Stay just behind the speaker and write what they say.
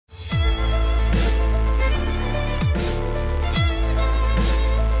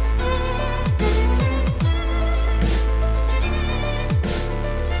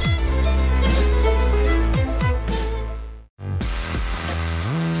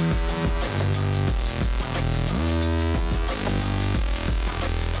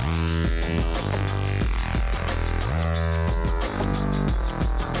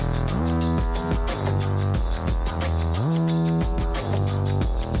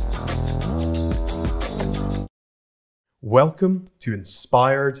Welcome to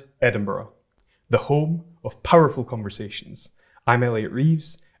Inspired Edinburgh, the home of powerful conversations. I'm Elliot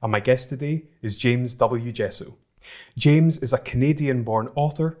Reeves, and my guest today is James W. Jesso. James is a Canadian-born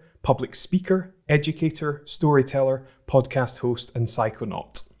author, public speaker, educator, storyteller, podcast host, and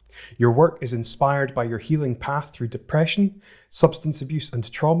psychonaut. Your work is inspired by your healing path through depression, substance abuse, and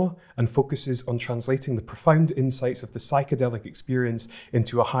trauma, and focuses on translating the profound insights of the psychedelic experience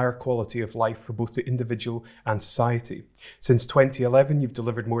into a higher quality of life for both the individual and society. Since 2011, you've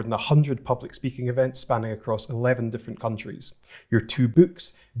delivered more than 100 public speaking events spanning across 11 different countries. Your two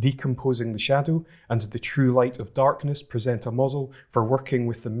books, Decomposing the Shadow and The True Light of Darkness, present a model for working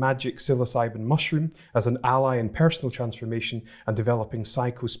with the magic psilocybin mushroom as an ally in personal transformation and developing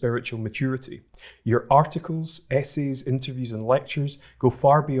psycho-spiritual maturity. Your articles, essays, interviews, and lectures go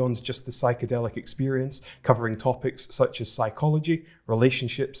far beyond just the psychedelic experience, covering topics such as psychology,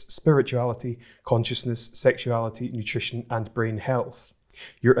 relationships, spirituality, consciousness, sexuality, nutrition, and brain health.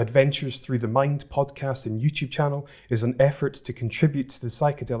 Your Adventures Through the Mind podcast and YouTube channel is an effort to contribute to the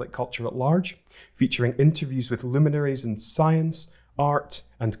psychedelic culture at large, featuring interviews with luminaries in science, art,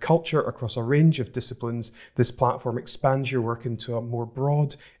 and culture across a range of disciplines. This platform expands your work into a more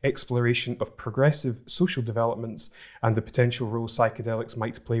broad exploration of progressive social developments and the potential role psychedelics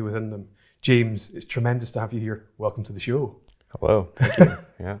might play within them. James, it's tremendous to have you here. Welcome to the show. Hello, thank you.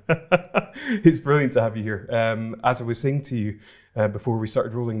 Yeah. It's brilliant to have you here. As I was saying to you before we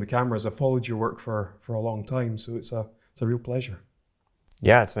started rolling the cameras, I've followed your work for a long time, so it's a real pleasure.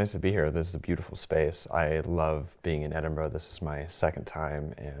 Yeah, it's nice to be here. This is a beautiful space. I love being in Edinburgh. This is my second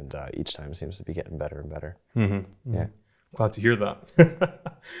time, and each time seems to be getting better and better. Mm-hmm. Yeah. Glad to hear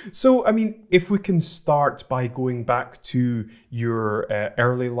that. So, I mean, if we can start by going back to your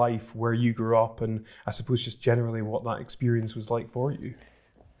early life, where you grew up, and I suppose just generally what that experience was like for you.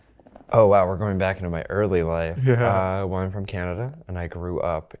 Oh, wow, we're going back into my early life. Yeah. Well, I'm from Canada, and I grew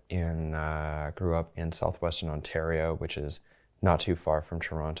up in southwestern Ontario, which is not too far from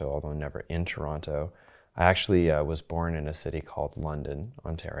Toronto, although never in Toronto. I actually was born in a city called London,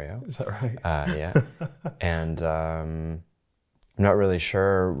 Ontario. Is that right? Yeah. And I'm not really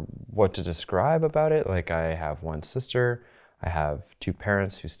sure what to describe about it. Like, I have one sister. I have two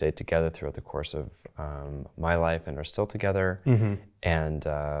parents who stayed together throughout the course of my life and are still together. Mm-hmm.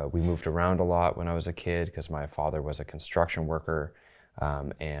 And we moved around a lot when I was a kid because my father was a construction worker,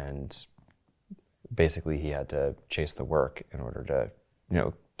 and basically he had to chase the work in order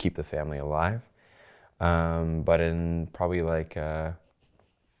to, keep the family alive. But in probably like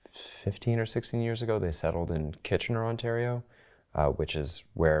 15 or 16 years ago, they settled in Kitchener, Ontario, which is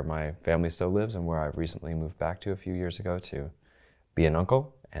where my family still lives and where I recently moved back to a few years ago to be an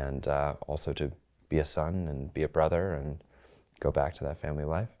uncle and also to be a son and be a brother and go back to that family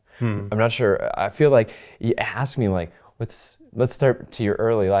life. I'm not sure. I feel like you ask me like, let's start to your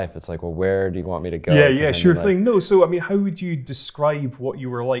early life. It's like, well, where do you want me to go? Yeah, sure thing. No, so I mean, how would you describe what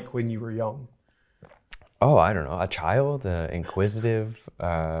you were like when you were young? Oh, I don't know. A child, inquisitive,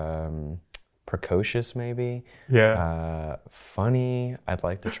 precocious maybe. Yeah. Funny. I'd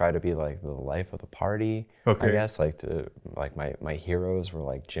like to try to be like the life of the party. Okay. I guess like my heroes were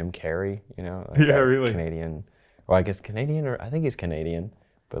like Jim Carrey, like Yeah, really. Canadian. Well, I guess Canadian, or I think he's Canadian,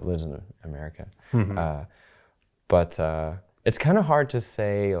 but lives in America. Mm-hmm. But it's kind of hard to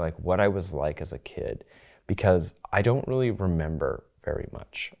say like what I was like as a kid because I don't really remember very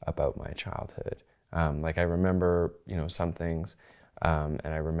much about my childhood. Like I remember, some things, and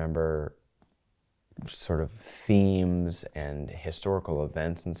I remember sort of themes and historical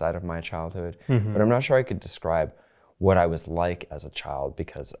events inside of my childhood, but I'm not sure I could describe what I was like as a child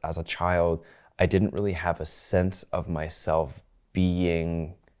because as a child, I didn't really have a sense of myself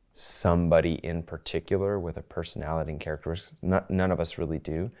being somebody in particular with a personality and characteristics. None of us really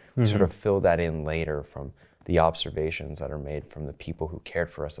do. We sort of fill that in later from the observations that are made from the people who cared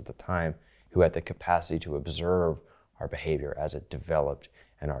for us at the time, who had the capacity to observe our behavior as it developed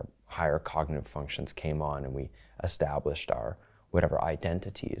and our higher cognitive functions came on and we established our whatever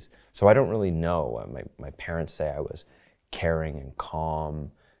identities. So I don't really know. My parents say I was caring and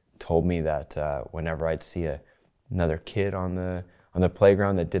calm, told me that whenever I'd see another kid on the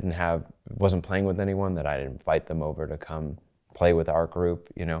playground that wasn't playing with anyone, that I'd invite them over to come play with our group,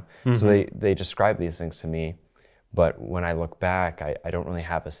 So they describe these things to me. But when I look back, I don't really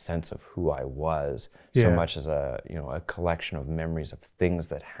have a sense of who I was so much as a collection of memories of things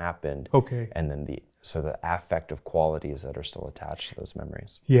that happened. Okay. And then the affective qualities that are still attached to those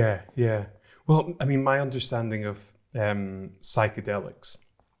memories. Yeah. Well, I mean, my understanding of psychedelics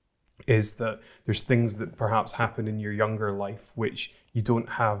is that there's things that perhaps happen in your younger life which you don't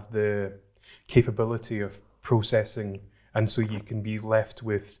have the capability of processing and so you can be left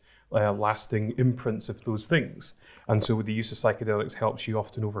with lasting imprints of those things. And so the use of psychedelics helps you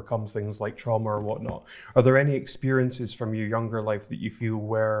often overcome things like trauma or whatnot. Are there any experiences from your younger life that you feel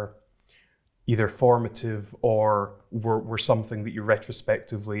were either formative or were something that you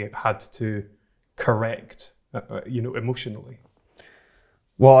retrospectively had to correct, emotionally?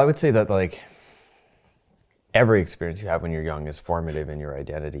 Well, I would say that like every experience you have when you're young is formative in your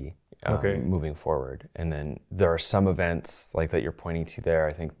identity moving forward. And then there are some events like that you're pointing to there.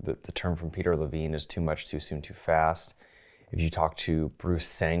 I think that the term from Peter Levine is too much, too soon, too fast. If you talk to Bruce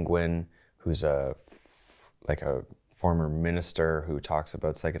Sanguin, who's a former minister who talks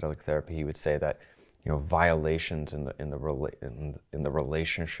about psychedelic therapy, he would say that violations in the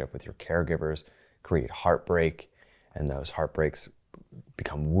relationship with your caregivers create heartbreak, and those heartbreaks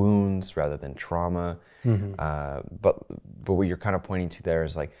become wounds rather than trauma. But what you're kind of pointing to there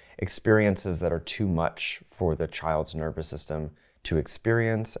is like experiences that are too much for the child's nervous system to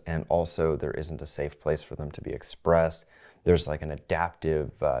experience, and also there isn't a safe place for them to be expressed. There's like an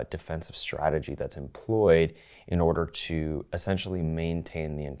adaptive defensive strategy that's employed in order to essentially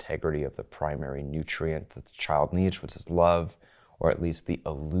maintain the integrity of the primary nutrient that the child needs, which is love, or at least the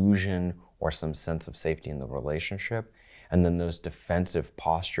illusion or some sense of safety in the relationship. And then those defensive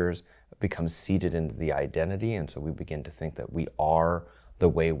postures become seated into the identity. And so we begin to think that we are the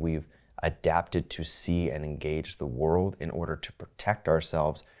way we've adapted to see and engage the world in order to protect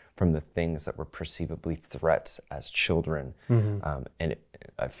ourselves from the things that were perceivably threats as children.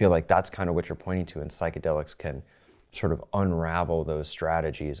 I feel like that's kind of what you're pointing to, and psychedelics can sort of unravel those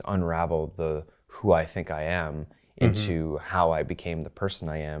strategies, unravel the who I think I am into how I became the person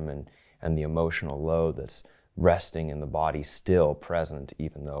I am, and the emotional load that's resting in the body still present,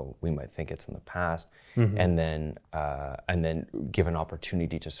 even though we might think it's in the past, and then give an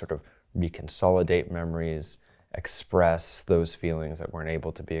opportunity to sort of reconsolidate memories, express those feelings that weren't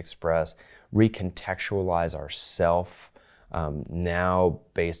able to be expressed, recontextualize ourself, now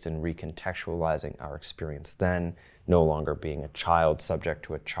based in recontextualizing our experience then, no longer being a child subject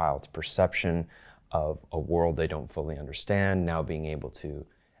to a child's perception of a world they don't fully understand, now being able to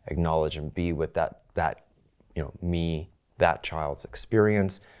acknowledge and be with that child's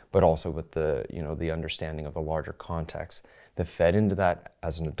experience, but also with the understanding of the larger context that fed into that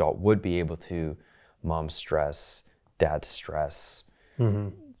as an adult would be able to. Mom's stress, dad's stress,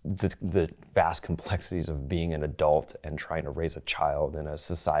 the vast complexities of being an adult and trying to raise a child in a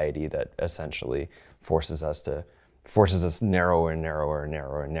society that essentially forces us narrower and narrower and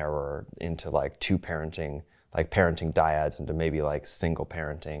narrower and narrower into like parenting dyads, into maybe like single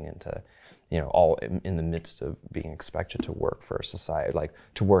parenting, into all in the midst of being expected to work for a society, like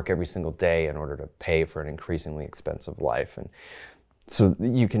to work every single day in order to pay for an increasingly expensive life. And so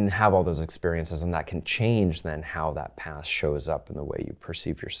you can have all those experiences, and that can change then how that past shows up in the way you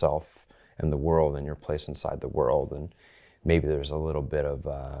perceive yourself and the world and your place inside the world. And maybe there's a little bit of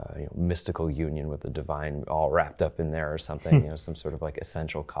mystical union with the divine all wrapped up in there or something, some sort of like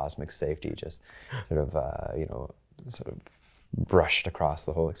essential cosmic safety just sort of brushed across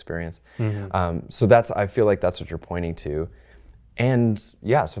the whole experience. So I feel like that's what you're pointing to. And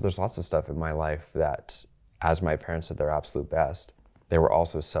yeah, so there's lots of stuff in my life that, as my parents did their absolute best, they were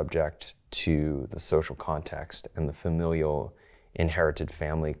also subject to the social context and the familial inherited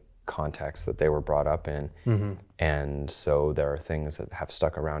family context that they were brought up in. And so there are things that have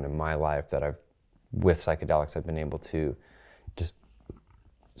stuck around in my life that with psychedelics, I've been able to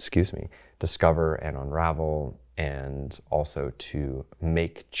discover and unravel, and also to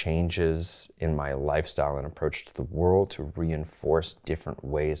make changes in my lifestyle and approach to the world to reinforce different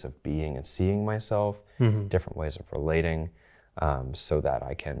ways of being and seeing myself, different ways of relating, so that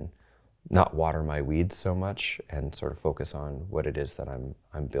I can not water my weeds so much and sort of focus on what it is that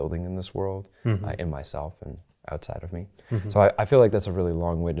I'm building in this world, in myself and outside of me. So I feel like that's a really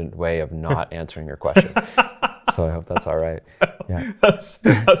long-winded way of not answering your question. So I hope that's all right. Yeah, that's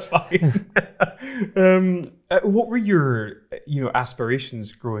fine. What were your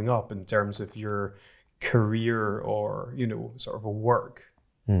aspirations growing up in terms of your career or sort of a work?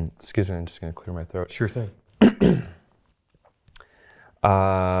 Excuse me, I'm just going to clear my throat. Sure thing.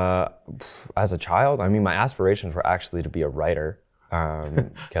 As a child, I mean, my aspirations were actually to be a writer,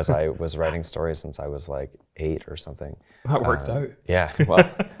 because I was writing stories since I was like 8 or something. That worked out. Yeah, well,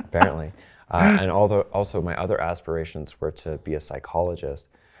 apparently. And also my other aspirations were to be a psychologist.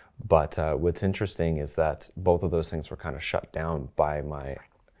 But what's interesting is that both of those things were kind of shut down by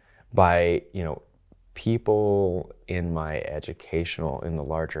people in the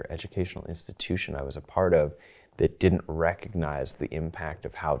larger educational institution I was a part of, that didn't recognize the impact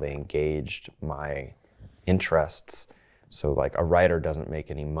of how they engaged my interests So like a writer doesn't make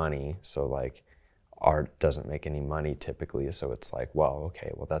any money. So like art doesn't make any money typically. So it's like, well,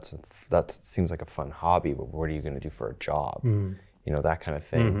 okay, well that seems like a fun hobby, but what are you going to do for a job? You know, that kind of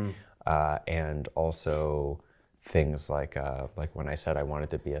thing. And also things like when I said I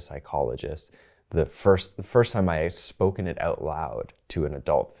wanted to be a psychologist, the first time I had spoken it out loud to an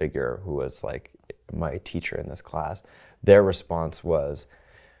adult figure who was like my teacher in this class, their response was,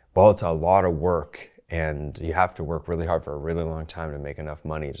 well, it's a lot of work and you have to work really hard for a really long time to make enough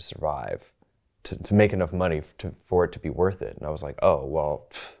money to survive, to make enough money for it to be worth it. And I was like, oh, well,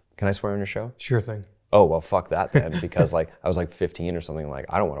 can I swear on your show? Sure thing. Oh, well, fuck that then, because like I was like 15 or something, like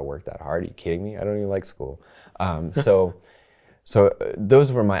I don't want to work that hard. Are you kidding me? I don't even like school. So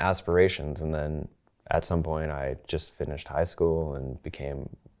those were my aspirations. And then at some point I just finished high school and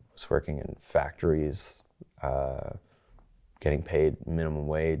was working in factories, getting paid minimum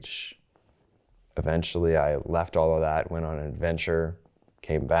wage. Eventually I left all of that, went on an adventure,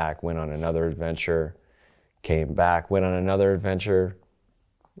 came back, went on another adventure, came back, went on another adventure,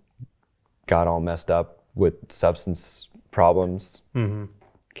 got all messed up with substance problems,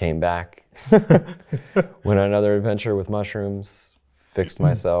 came back, went on another adventure with mushrooms, fixed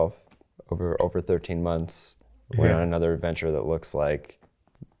myself over 13 months, went on another adventure that looks like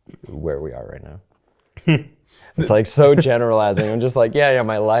where we are right now. It's like so generalizing. I'm just like, yeah,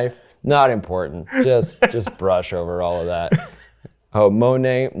 my life, not important. Just brush over all of that. Oh,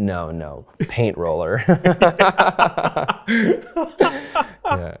 Monet? No. Paint roller.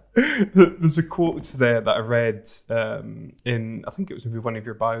 Yeah. There's a quote there that I read in, I think it was maybe one of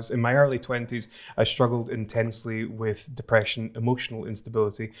your bios. In my early 20s, I struggled intensely with depression, emotional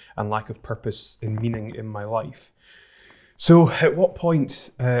instability, and lack of purpose and meaning in my life. So at what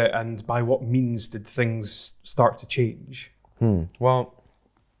point and by what means did things start to change? Well,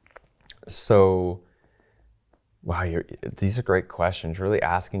 so, wow, these are great questions. You're really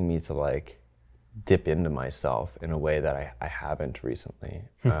asking me to like dip into myself in a way that I haven't recently.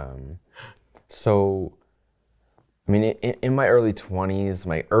 So, I mean, in my early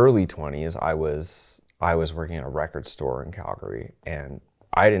 20s, I was working at a record store in Calgary, and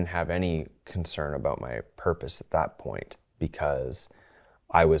I didn't have any concern about my purpose at that point because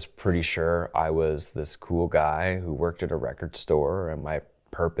I was pretty sure I was this cool guy who worked at a record store, and my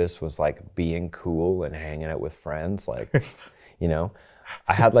purpose was like being cool and hanging out with friends, like, you know.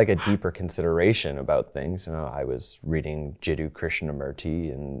 I had like a deeper consideration about things. You know, I was reading Jiddu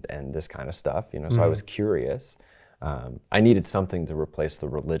Krishnamurti and this kind of stuff, you know, so I was curious. I needed something to replace the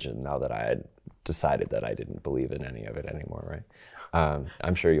religion now that I had decided that I didn't believe in any of it anymore, right?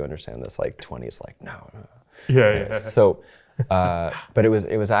 I'm sure you understand this, like 20s, like, no. Yeah. So, but it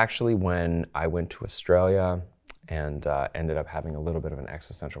was actually when I went to Australia and ended up having a little bit of an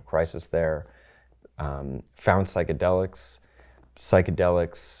existential crisis there, found psychedelics.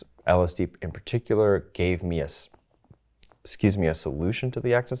 Psychedelics, LSD in particular, gave me a solution to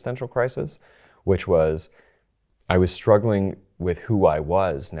the existential crisis, which was I was struggling with who I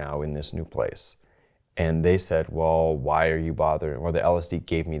was now in this new place. And they said, well, why are you bothering? Or the LSD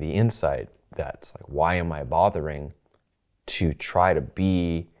gave me the insight that's like, why am I bothering to try to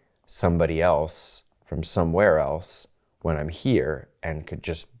be somebody else from somewhere else when I'm here and could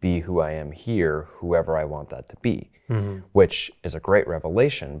just be who I am here, whoever I want that to be. Which is a great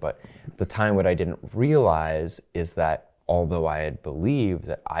revelation, but at the time what I didn't realize is that although I had believed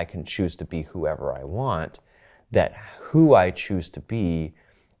that I can choose to be whoever I want, that who I choose to be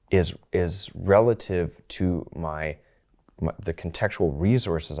is relative to the contextual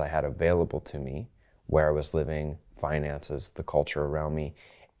resources I had available to me, where I was living, finances, the culture around me,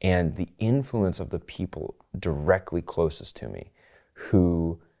 and the influence of the people directly closest to me,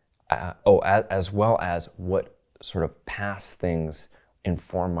 who, as well as what sort of past things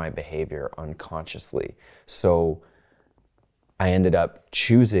inform my behavior unconsciously. So I ended up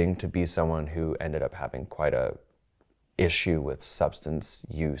choosing to be someone who ended up having quite a issue with substance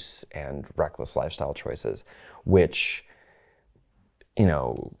use and reckless lifestyle choices, which, you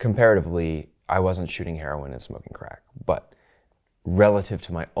know, comparatively, I wasn't shooting heroin and smoking crack, but relative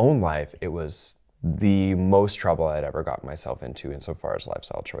to my own life, it was the most trouble I'd ever gotten myself into insofar as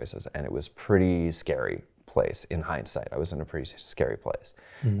lifestyle choices, and it was pretty scary place in hindsight. I was in a pretty scary place.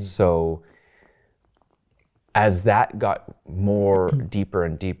 So as that got more deeper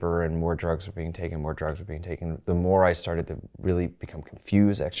and deeper and more drugs were being taken, the more I started to really become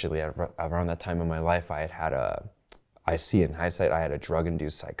confused. Actually, around that time in my life, I had a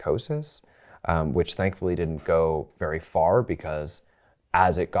drug-induced psychosis, which thankfully didn't go very far because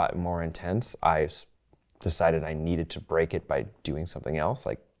as it got more intense, I decided I needed to break it by doing something else,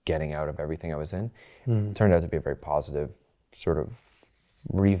 like getting out of everything I was in. It turned out to be a very positive sort of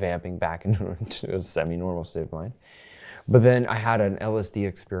revamping back into a semi-normal state of mind. But then I had an LSD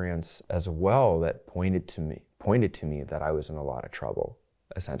experience as well that pointed to me that I was in a lot of trouble.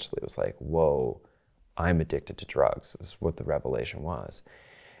 Essentially, it was like, whoa, I'm addicted to drugs. This is what the revelation was.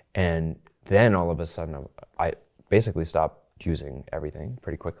 And then all of a sudden, I basically stopped using everything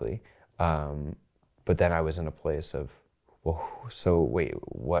pretty quickly. But then I was in a place of, well, so wait,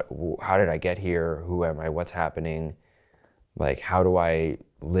 how did I get here? Who am I? What's happening? Like, how do I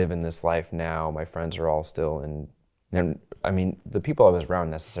live in this life now? My friends are all still in, and I mean, the people I was around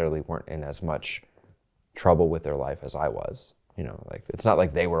necessarily weren't in as much trouble with their life as I was. You know, like, it's not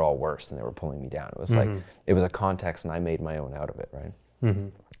like they were all worse and they were pulling me down. It was like, it was a context and I made my own out of it,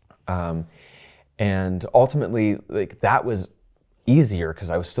 right? And ultimately, like, that was easier because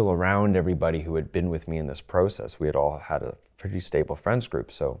I was still around everybody who had been with me in this process. We had all had a pretty stable friends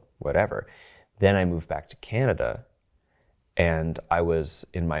group, so whatever. Then I moved back to Canada, and I was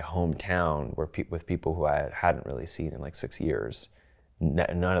in my hometown with people who I hadn't really seen in like 6 years.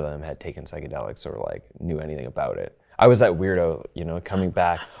 None of them had taken psychedelics or like knew anything about it. I was that weirdo, you know, coming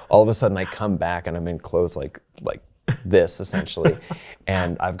back. All of a sudden I come back and I'm in clothes like this essentially.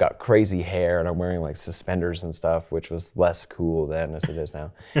 And I've got crazy hair and I'm wearing like suspenders and stuff, which was less cool then as it is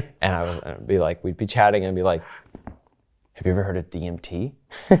now. And I'd be like, we'd be chatting and be like, have you ever heard of DMT?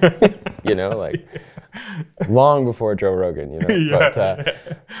 You know, like long before Joe Rogan, you know. Yeah.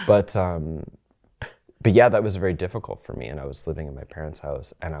 But yeah, that was very difficult for me. And I was living in my parents'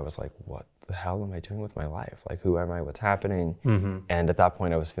 house and I was like, what the hell am I doing with my life? Like, who am I? What's happening? And at that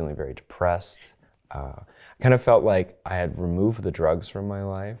point I was feeling very depressed. I kind of felt like I had removed the drugs from my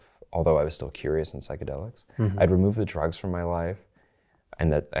life, although I was still curious in psychedelics. I'd removed the drugs from my life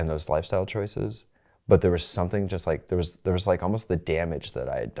and those lifestyle choices, but there was something just like, there was like almost the damage that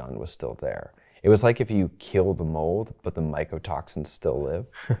I had done was still there. It was like if you kill the mold, but the mycotoxins still live.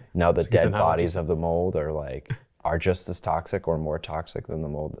 Now the dead bodies of the mold are just as toxic or more toxic than the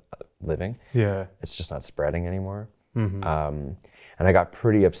mold living. Yeah. It's just not spreading anymore. And I got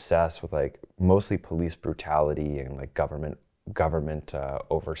pretty obsessed with like mostly police brutality and like government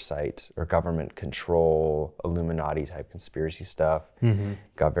oversight or government control, Illuminati type conspiracy stuff.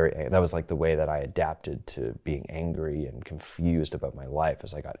 That was like the way that I adapted to being angry and confused about my life,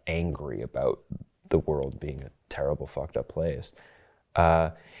 as I got angry about the world being a terrible, fucked up place.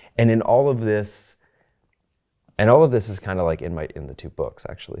 And in all of this, is kind of like in the 2 books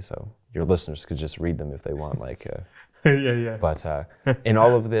actually, so your listeners could just read them if they want, like. Yeah. But in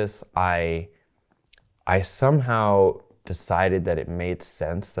all of this, I somehow decided that it made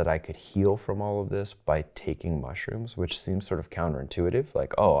sense that I could heal from all of this by taking mushrooms, which seems sort of counterintuitive.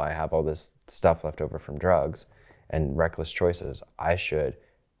 Like, oh, I have all this stuff left over from drugs and reckless choices. I should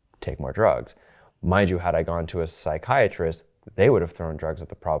take more drugs. Mind you, had I gone to a psychiatrist, they would have thrown drugs at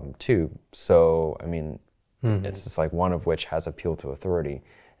the problem too. So, I mean, it's just like one of which has appeal to authority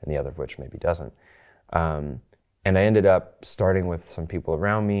and the other of which maybe doesn't. And I ended up starting with some people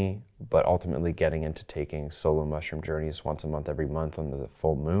around me, but ultimately getting into taking solo mushroom journeys once a month, every month on the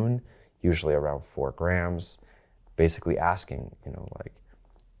full moon, usually around 4 grams, basically asking, you know, like,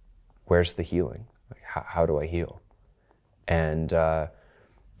 where's the healing? Like, how do I heal? And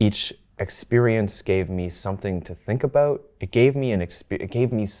each experience gave me something to think about. It gave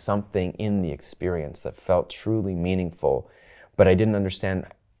me something in the experience that felt truly meaningful, but I didn't understand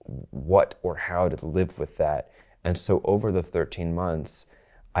what or how to live with that. And so over the 13 months,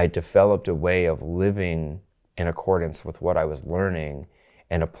 I developed a way of living in accordance with what I was learning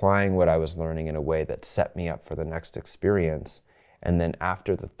and applying what I was learning in a way that set me up for the next experience. And then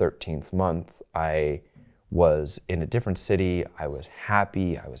after the 13th month, I was in a different city. I was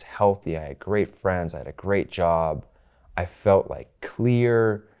happy, I was healthy, I had great friends, I had a great job. I felt like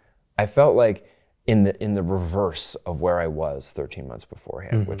clear. I felt like in the reverse of where I was 13 months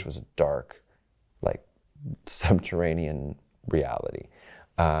beforehand, which was a dark, like, subterranean reality.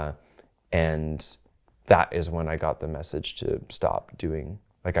 And that is when I got the message to stop doing,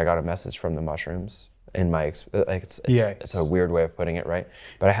 like, I got a message from the mushrooms in my, like, it's a weird way of putting it, right?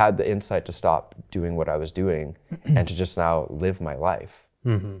 But I had the insight to stop doing what I was doing and to just now live my life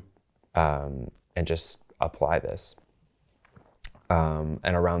and just apply this. And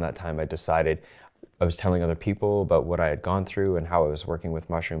around that time I decided, I was telling other people about what I had gone through and how I was working with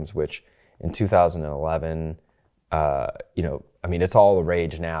mushrooms, which in 2011, you know, I mean, it's all the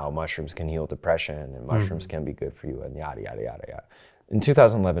rage now. Mushrooms can heal depression and mushrooms can be good for you and yada, yada, yada, yada. In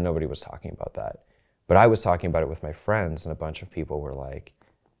 2011, nobody was talking about that. But I was talking about it with my friends, and a bunch of people were like,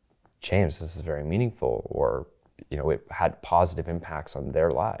 James, this is very meaningful, or, you know, it had positive impacts on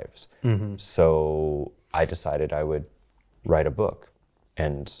their lives. So I decided I would write a book,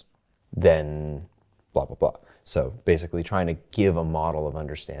 and then blah, blah, blah. So basically trying to give a model of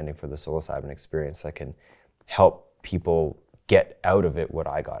understanding for the psilocybin experience that can help people get out of it what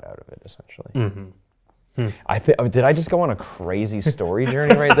I got out of it, essentially. Mm-hmm. Did I just go on a crazy story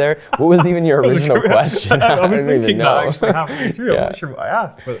journey right there? What was even your original question? I was thinking that actually halfway through. I'm not sure what I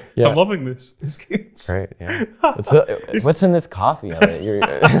asked, but I'm loving this. It's good. Great, yeah. What's in this coffee?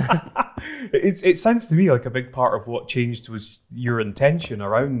 It sounds to me like a big part of what changed was your intention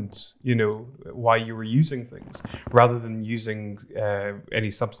around, why you were using things. Rather than using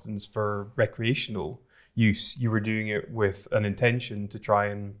any substance for recreational use, you were doing it with an intention to try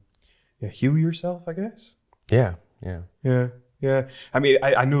and heal yourself, I guess. Yeah. I mean,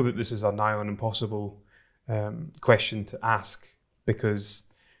 I know that this is a nigh on impossible question to ask, because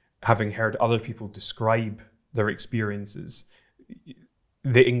having heard other people describe their experiences,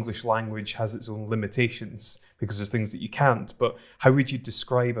 the English language has its own limitations because there's things that you can't. But how would you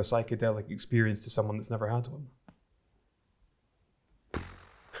describe a psychedelic experience to someone that's never had one?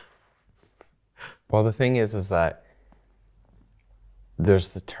 Well, the thing is that there's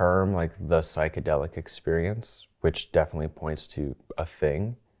the term like the psychedelic experience, which definitely points to a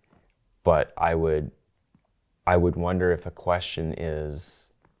thing. But I would wonder if the question is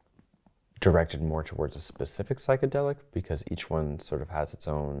directed more towards a specific psychedelic, because each one sort of has its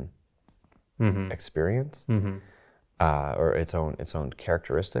own experience or its own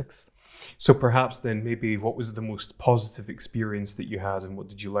characteristics. So perhaps then maybe what was the most positive experience that you had, and what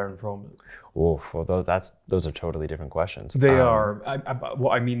did you learn from it? Oh, well, those are totally different questions. They are.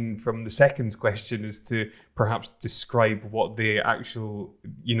 What I mean from the second question is to perhaps describe what the actual,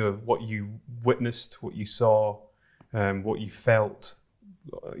 what you witnessed, what you saw, what you felt,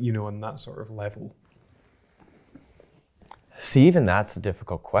 on that sort of level. See, even that's a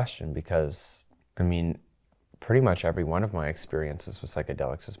difficult question, because, I mean, pretty much every one of my experiences with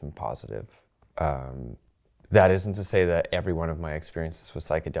psychedelics has been positive. That isn't to say that every one of my experiences with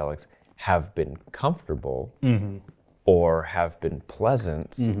psychedelics have been comfortable or have been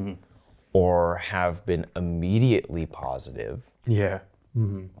pleasant or have been immediately positive. Yeah.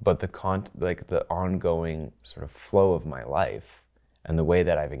 But the ongoing sort of flow of my life and the way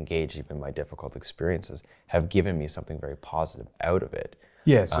that I've engaged even my difficult experiences have given me something very positive out of it.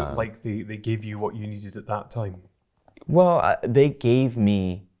 Yeah, so like they gave you what you needed at that time. Well, they gave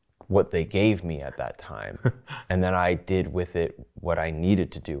me what they gave me at that time. And then I did with it what I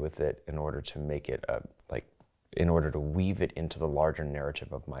needed to do with it in order to make it in order to weave it into the larger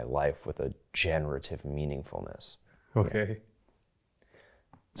narrative of my life with a generative meaningfulness. Okay.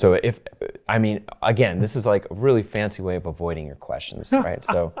 So again, this is like a really fancy way of avoiding your questions, right?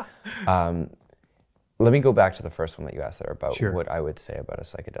 So let me go back to the first one that you asked there about what I would say about a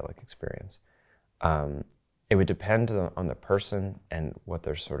psychedelic experience. It would depend on the person and what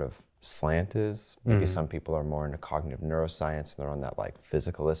their sort of slant is. Maybe some people are more into cognitive neuroscience and they're on that like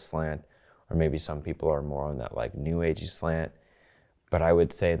physicalist slant, or maybe some people are more on that like new agey slant. But I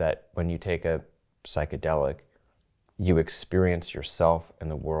would say that when you take a psychedelic, you experience yourself and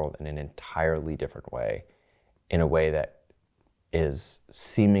the world in an entirely different way, in a way that is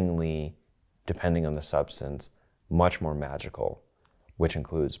seemingly, depending on the substance, much more magical, which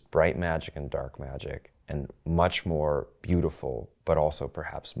includes bright magic and dark magic, and much more beautiful, but also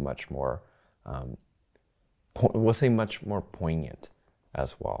perhaps much more, we'll say much more poignant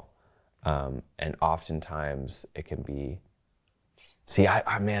as well. And oftentimes it can be,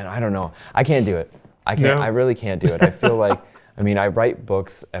 I don't know. I can't do it. I really can't do it. I feel like, I write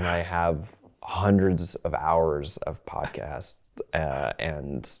books and I have hundreds of hours of podcasts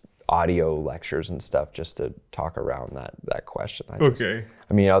and audio lectures and stuff just to talk around that question.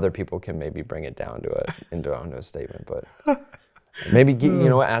 Other people can maybe bring it down into a statement, but maybe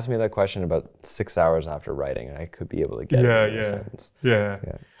ask me that question about 6 hours after writing, and I could be able to get it in a sentence. Yeah.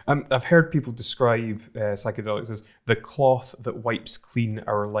 I've heard people describe psychedelics as the cloth that wipes clean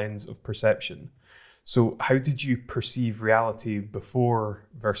our lens of perception. So how did you perceive reality before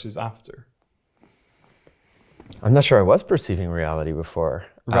versus after? I'm not sure I was perceiving reality before.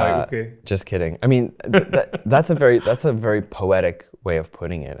 Right, okay. Just kidding. That's a very poetic way of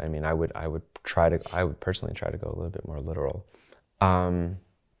putting it. I would personally try to go a little bit more literal. I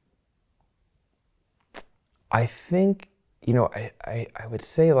think, I would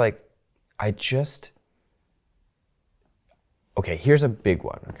say okay, here's a big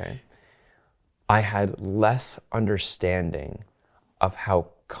one, okay? I had less understanding of how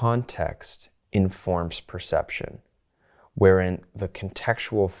context informs perception, wherein the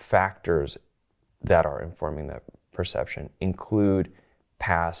contextual factors that are informing that perception include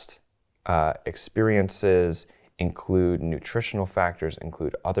past experiences, include nutritional factors,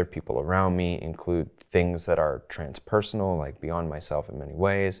 include other people around me, include things that are transpersonal, like beyond myself in many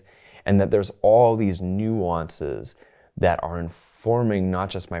ways, and that there's all these nuances that are informing not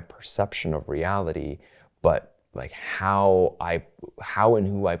just my perception of reality, but like how and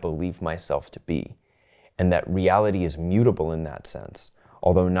who I believe myself to be. And that reality is mutable in that sense,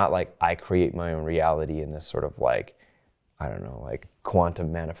 although not like I create my own reality in this sort of like, I don't know, like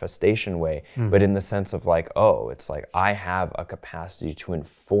quantum manifestation way, but in the sense of like, oh, it's like I have a capacity to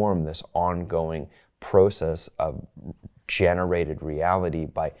inform this ongoing process of generated reality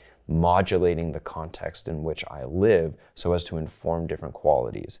by modulating the context in which I live so as to inform different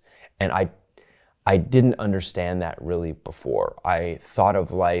qualities. And I didn't understand that really before. I thought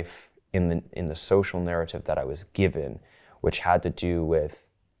of life in the social narrative that I was given, which had to do with,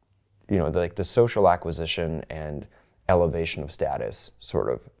 you know, like the social acquisition and elevation of status sort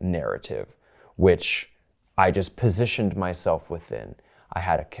of narrative, which I just positioned myself within. I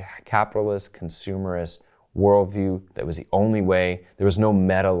had a capitalist, consumerist worldview that was the only way. There was no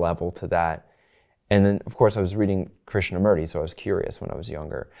meta level to that. And then, of course, I was reading Krishnamurti, so I was curious when I was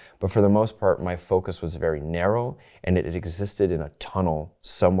younger. But for the most part, my focus was very narrow, and it existed in a tunnel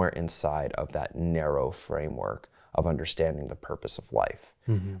somewhere inside of that narrow framework of understanding the purpose of life.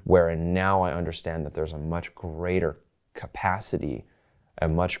 Wherein now I understand that there's a much greater capacity, a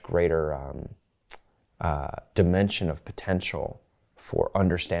much greater dimension of potential for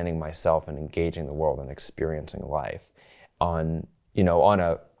understanding myself and engaging the world and experiencing life on, you know, on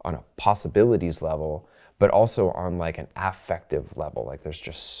a possibilities level, but also on like an affective level. Like there's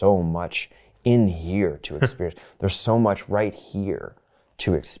just so much in here to experience. There's so much right here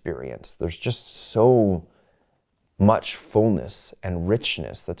to experience. There's just so much fullness and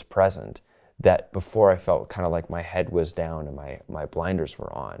richness that's present that before I felt kind of like my head was down and my blinders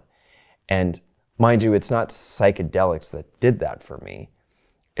were on. And mind you, it's not psychedelics that did that for me.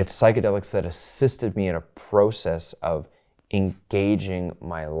 It's psychedelics that assisted me in a process of engaging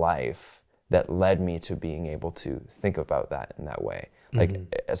my life that led me to being able to think about that in that way. Like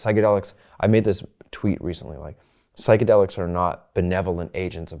psychedelics, I made this tweet recently, like psychedelics are not benevolent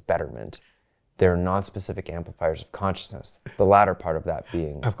agents of betterment. They're non-specific amplifiers of consciousness. The latter part of that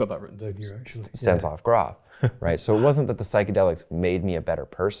being... I've got that written down here, actually. Stanislav Grof, right? So it wasn't that the psychedelics made me a better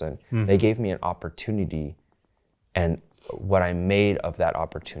person. They gave me an opportunity, and what I made of that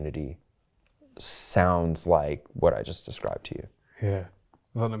opportunity sounds like what I just described to you. Yeah,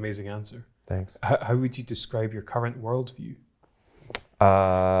 well, an amazing answer. Thanks. How would you describe your current worldview?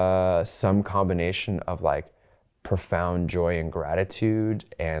 Some combination of like profound joy and gratitude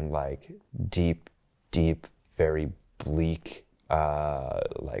and like deep, very bleak,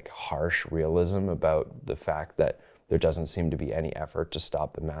 like harsh realism about the fact that there doesn't seem to be any effort to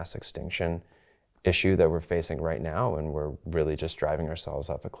stop the mass extinction issue that we're facing right now, and we're really just driving ourselves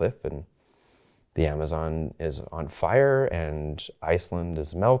off a cliff, and the Amazon is on fire and Iceland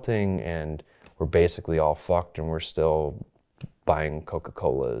is melting and we're basically all fucked, and we're still buying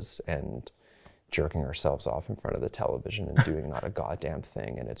Coca-Colas and jerking ourselves off in front of the television and doing not a goddamn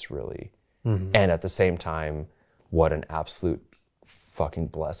thing. And it's really, and at the same time, what an absolute fucking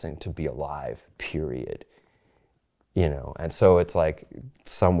blessing to be alive, period. You know, and so it's like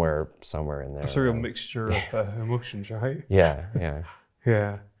somewhere in there. A sort of mixture of emotions, right? Yeah.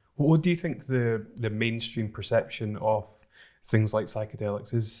 Yeah. What do you think the mainstream perception of things like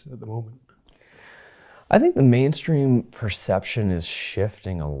psychedelics is at the moment? I think the mainstream perception is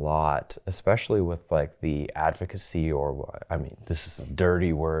shifting a lot, especially with like the advocacy, or I mean, this is a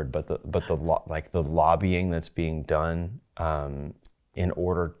dirty word, but the lobbying that's being done in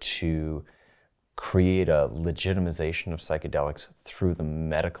order to create a legitimization of psychedelics through the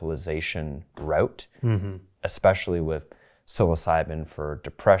medicalization route, especially with psilocybin for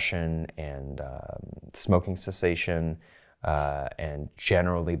depression and smoking cessation, and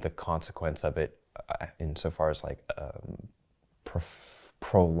generally the consequence of it insofar as like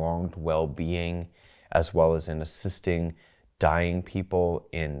prolonged well-being, as well as in assisting dying people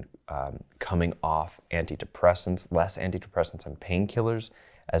in coming off antidepressants, less antidepressants and painkillers,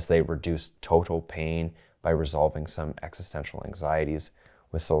 as they reduce total pain by resolving some existential anxieties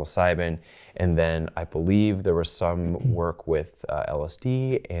with psilocybin. And then I believe there was some work with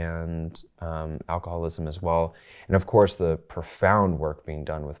LSD and alcoholism as well. And of course, the profound work being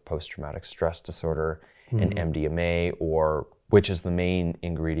done with post-traumatic stress disorder and MDMA, or which is the main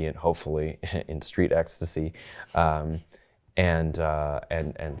ingredient, hopefully, in street ecstasy, and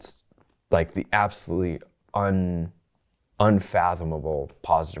like the absolutely unfathomable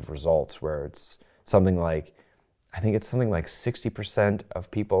positive results, where it's something like, I think it's something like 60%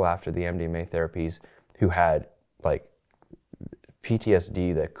 of people after the MDMA therapies who had like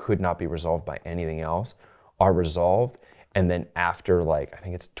PTSD that could not be resolved by anything else are resolved. And then after like, I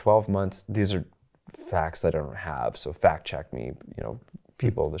think it's 12 months, these are facts that I don't have. So fact check me, you know,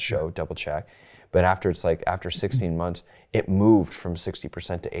 people of the show, double check. But after 16 months, it moved from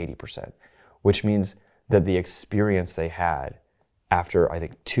 60% to 80%, which means that the experience they had after, I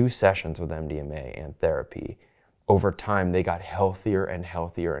think, 2 sessions with MDMA and therapy, over time, they got healthier and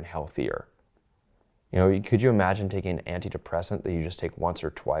healthier and healthier. You know, could you imagine taking an antidepressant that you just take once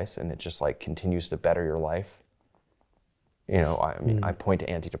or twice and it just like continues to better your life? You know, I mean, I point to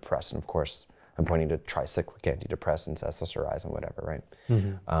antidepressant, of course, I'm pointing to tricyclic antidepressants, SSRIs and whatever,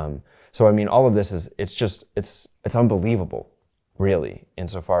 right? So, I mean, all of this is, it's unbelievable, really,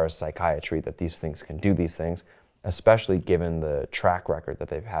 insofar as psychiatry, that these things can do these things, especially given the track record that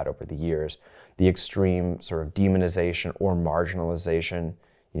they've had over the years, the extreme sort of demonization or marginalization.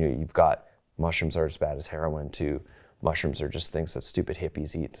 You know, you've got mushrooms are as bad as heroin to mushrooms are just things that stupid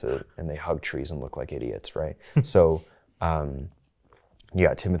hippies eat and they hug trees and look like idiots, right? So,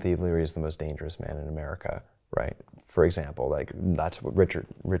 yeah, Timothy Leary is the most dangerous man in America, right? For example, like that's what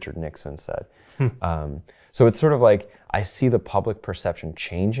Richard Nixon said. So it's sort of like, I see the public perception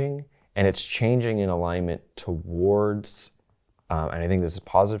changing, and it's changing in alignment towards, and I think this is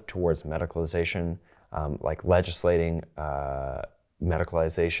positive, towards medicalization, like legislating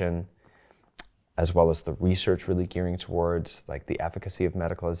medicalization, as well as the research really gearing towards like the efficacy of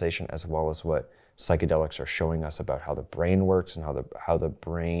medicalization, as well as what psychedelics are showing us about how the brain works and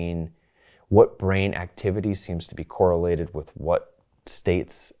what brain activity seems to be correlated with what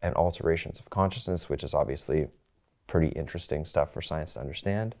states and alterations of consciousness, which is obviously pretty interesting stuff for science to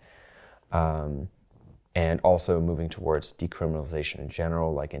understand. And also moving towards decriminalization in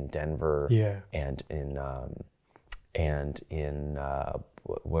general, like in Denver, and in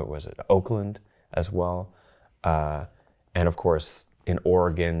what was it, Oakland as well. And of course, in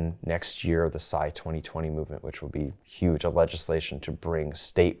Oregon next year, the Psy 2020 movement, which will be huge, a legislation to bring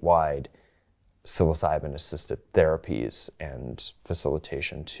statewide psilocybin-assisted therapies and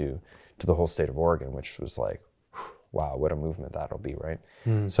facilitation to the whole state of Oregon, which was like, wow, what a movement that'll be, right?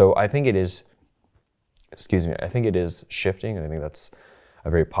 So I think it is, I think it is shifting, and I think that's a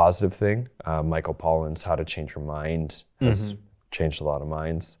very positive thing. Michael Pollan's How to Change Your Mind has changed a lot of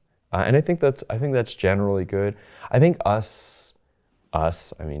minds. And I think that's generally good. I think us,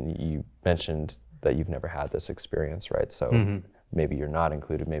 I mean, you mentioned that you've never had this experience, right? So maybe you're not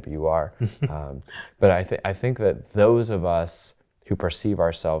included, maybe you are. But I think that those of us who perceive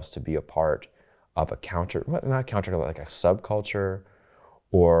ourselves to be a part of a like a subculture,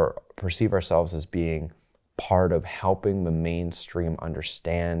 or perceive ourselves as being part of helping the mainstream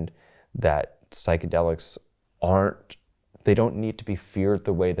understand that psychedelics they don't need to be feared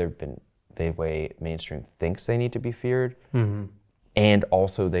the way the way mainstream thinks they need to be feared. And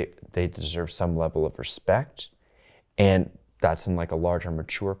also they deserve some level of respect. And that's in like a larger,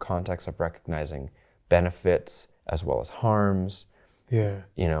 mature context of recognizing benefits as well as harms.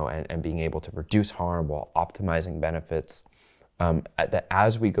 You know, and being able to reduce harm while optimizing benefits. That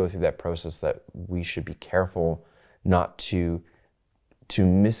as we go through that process, that we should be careful not to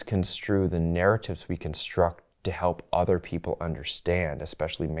misconstrue the narratives we construct to help other people understand,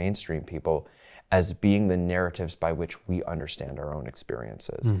 especially mainstream people, as being the narratives by which we understand our own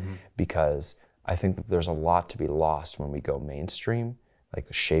experiences. Because I think that there's a lot to be lost when we go mainstream, like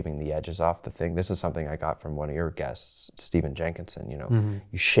shaving the edges off the thing. This is something I got from one of your guests, Stephen Jenkinson, you know,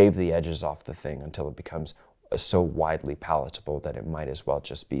 you shave the edges off the thing until it becomes so widely palatable that it might as well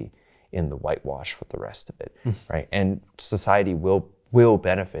just be in the whitewash with the rest of it, right? And society will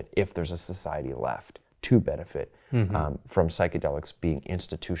benefit if there's a society left to benefit from psychedelics being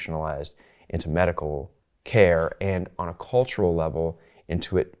institutionalized into medical care, and on a cultural level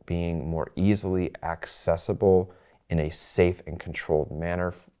into it being more easily accessible in a safe and controlled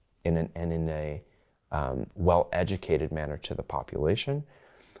manner, in a well-educated manner to the population.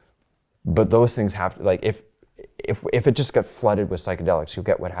 But those things have to, like, if it just got flooded with psychedelics, you'll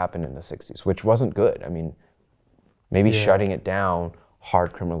get what happened in the 60s, which wasn't good. I mean, maybe shutting it down,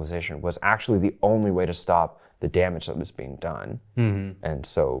 hard criminalization, was actually the only way to stop the damage that was being done. And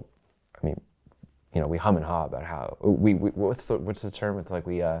so, I mean, you know, we hum and haw about how we what's the term? It's like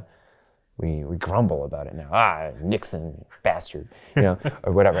we grumble about it now. Nixon, bastard, you know,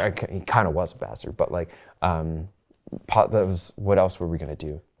 or whatever. He kind of was a bastard, but like, that was, what else were we going to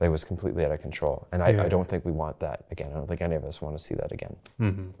do? That was completely out of control, and I don't think we want that again. I don't think any of us want to see that again.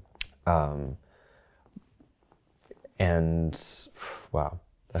 And wow,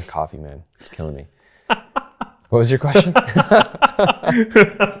 that coffee, man, it's killing me. What was your question?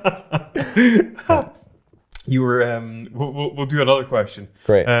 You were, we'll do another question.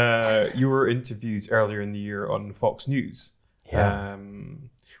 Great. You were interviewed earlier in the year on Fox News, Yeah.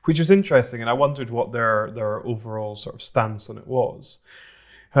 which was interesting, and I wondered what their overall sort of stance on it was.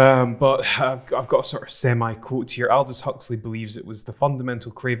 But I've got a sort of semi-quote here. Aldous Huxley believes it was the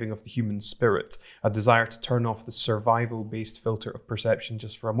fundamental craving of the human spirit, a desire to turn off the survival-based filter of perception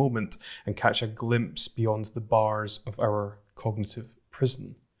just for a moment and catch a glimpse beyond the bars of our cognitive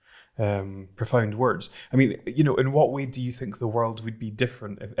prison. Profound words. I mean, in what way do you think the world would be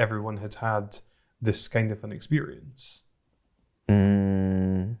different if everyone had had this kind of an experience?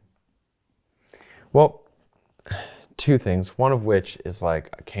 Well, two things. One of which is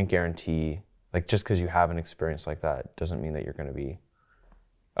like, I can't guarantee, like, just because you have an experience like that doesn't mean that you're going to be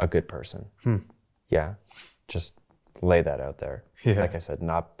a good person. Yeah. Just lay that out there. Yeah. Like I said,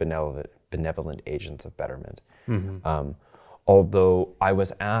 not benevolent agents of betterment. Although I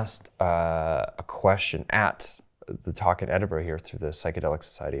was asked a question at the talk in Edinburgh here through the Psychedelic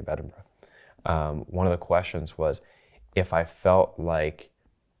Society of Edinburgh. One of the questions was if I felt like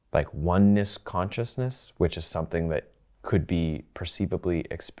oneness consciousness, which is something that could be perceivably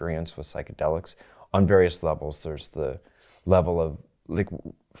experienced with psychedelics on various levels. There's the level of, like,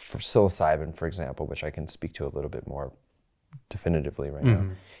 for psilocybin, for example, which I can speak to a little bit more definitively right now.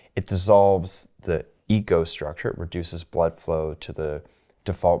 It dissolves the ego structure. It reduces blood flow to the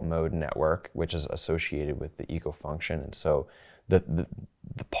default mode network, which is associated with the ego function. And so the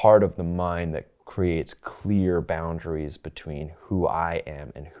part of the mind that creates clear boundaries between who I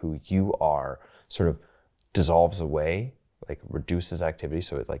am and who you are sort of dissolves away, like reduces activity,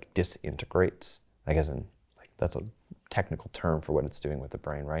 so it like disintegrates, like as in, like, that's a technical term for what it's doing with the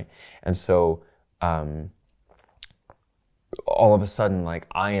brain, right? And so all of a sudden, like,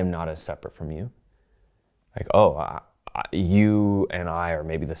 I am not as separate from you. Like, you and I are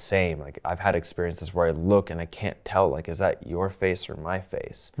maybe the same. Like, I've had experiences where I look and I can't tell, like, is that your face or my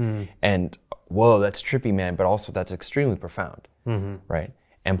face? And whoa, that's trippy, man, but also that's extremely profound, right?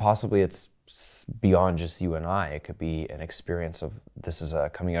 And possibly it's beyond just you and I. It could be an experience of, this is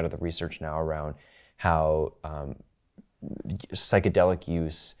coming out of the research now around how psychedelic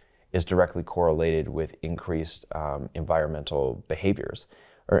use is directly correlated with increased environmental behaviors.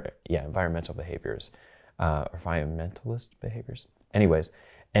 Or environmentalist behaviors. Anyways,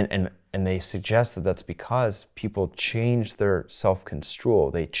 and they suggest that that's because people change their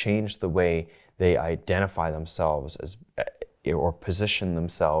self-construal. They change the way they identify themselves as, or position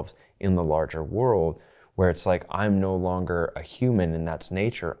themselves in the larger world, where it's like, I'm no longer a human and that's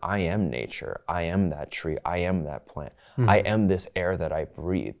nature. I am nature. I am that tree. I am that plant. I am this air that I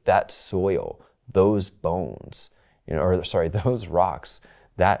breathe, that soil, those bones, those rocks,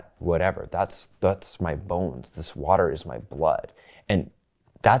 that whatever, that's my bones. This water is my blood. And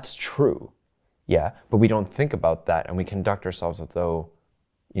that's true. Yeah. But we don't think about that, and we conduct ourselves as though,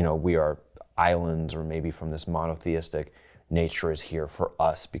 we are islands, or maybe from this monotheistic nature is here for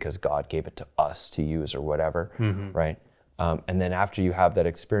us because God gave it to us to use or whatever, right? And then after you have that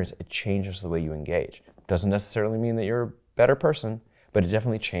experience, it changes the way you engage. Doesn't necessarily mean that you're a better person, but it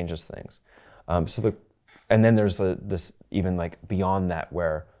definitely changes things. And then there's this even like beyond that,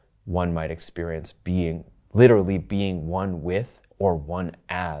 where one might experience literally being one with or one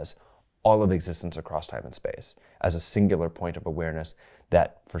as all of existence across time and space, as a singular point of awareness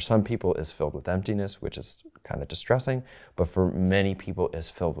that for some people is filled with emptiness, which is kind of distressing, but for many people is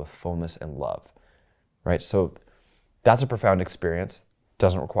filled with fullness and love, right? So that's a profound experience.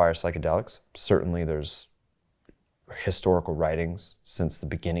 Doesn't require psychedelics. Certainly there's historical writings since the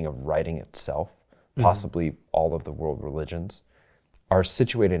beginning of writing itself, possibly all of the world religions, are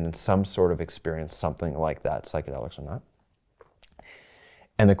situated in some sort of experience, something like that, psychedelics or not.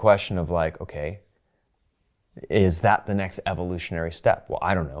 And the question of like, okay, is that the next evolutionary step? Well,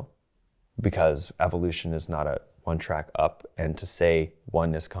 I don't know, because evolution is not a one track up, and to say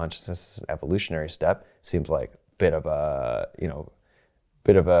oneness consciousness is an evolutionary step seems like a bit of a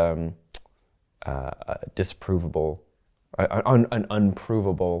disprovable, an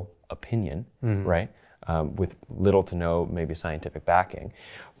unprovable opinion, right? With little to no maybe scientific backing.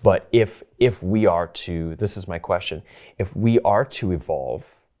 But if we are to, this is my question, if we are to evolve,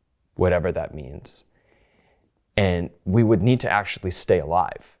 whatever that means, and we would need to actually stay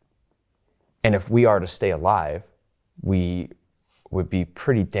alive. And if we are to stay alive, we would be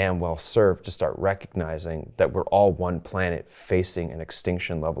pretty damn well served to start recognizing that we're all one planet facing an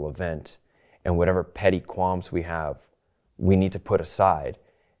extinction level event, and whatever petty qualms we have, we need to put aside,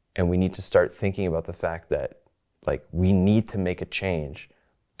 and we need to start thinking about the fact that, like, we need to make a change,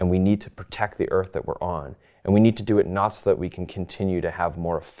 and we need to protect the earth that we're on, and we need to do it not so that we can continue to have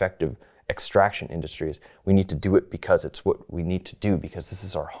more effective extraction industries. We need to do it because it's what we need to do, because this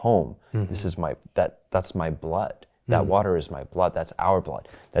is our home. This is that's my blood. That water is my blood. That's our blood.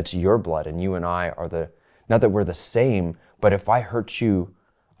 That's your blood. And you and I are not that we're the same, but if I hurt you,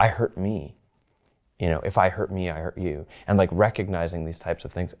 I hurt me. You know, if I hurt me, I hurt you. And like recognizing these types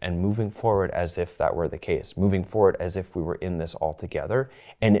of things and moving forward as if that were the case, moving forward as if we were in this all together.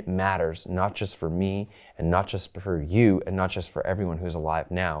 And it matters not just for me and not just for you and not just for everyone who's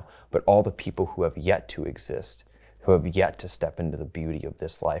alive now, but all the people who have yet to exist, who have yet to step into the beauty of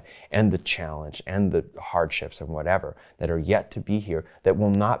this life and the challenge and the hardships and whatever that are yet to be here, that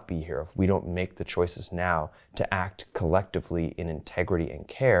will not be here if we don't make the choices now to act collectively in integrity and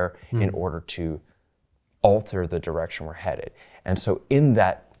care in order to alter the direction we're headed. And so in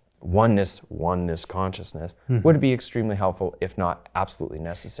that oneness consciousness would be extremely helpful, if not absolutely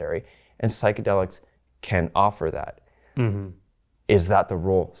necessary. And psychedelics can offer that. Is that the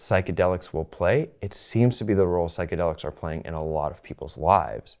role psychedelics will play? It seems to be the role psychedelics are playing in a lot of people's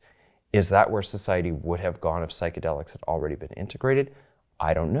lives. Is that where society would have gone if psychedelics had already been integrated?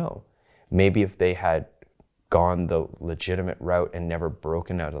 I don't know. Maybe if they had gone the legitimate route and never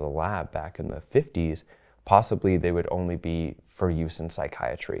broken out of the lab back in the 50s, possibly they would only be for use in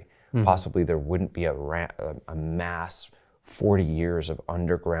psychiatry. Possibly there wouldn't be a mass 40 years of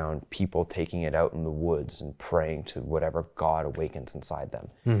underground people taking it out in the woods and praying to whatever God awakens inside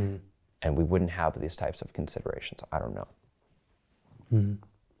them. And we wouldn't have these types of considerations. I don't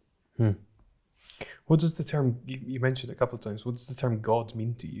know. What does the term, you mentioned it a couple of times, what does the term God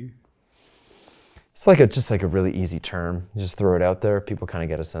mean to you? It's just like a really easy term. You just throw it out there, people kind of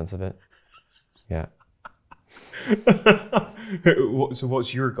get a sense of it. Yeah. So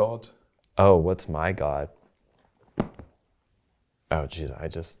what's your God? Oh, what's my God? Oh, geez, I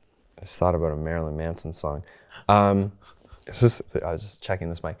just thought about a Marilyn Manson song. I was just checking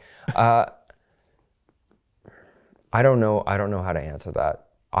this mic. I don't know how to answer that.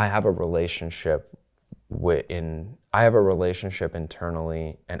 I have a relationship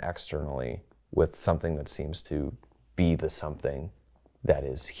internally and externally with something that seems to be the something that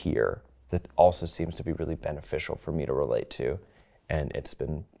is here, that also seems to be really beneficial for me to relate to. And it's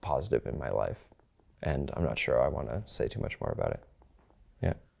been positive in my life. And I'm not sure I want to say too much more about it.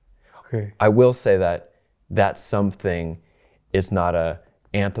 Yeah. Okay. I will say that something is not a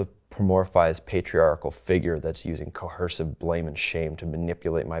anthropomorphized patriarchal figure that's using coercive blame and shame to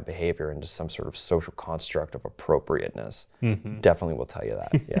manipulate my behavior into some sort of social construct of appropriateness. Definitely will tell you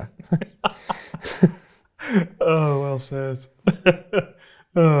that. Yeah. Oh, well said.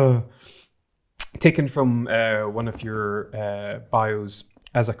 Taken from one of your bios,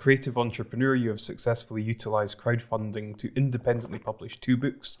 as a creative entrepreneur, you have successfully utilized crowdfunding to independently publish 2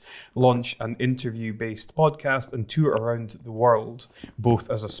 books, launch an interview-based podcast, and tour around the world, both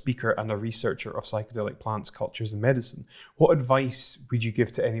as a speaker and a researcher of psychedelic plants, cultures, and medicine. What advice would you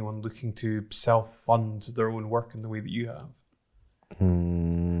give to anyone looking to self-fund their own work in the way that you have?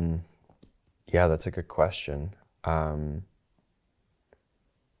 Yeah, that's a good question.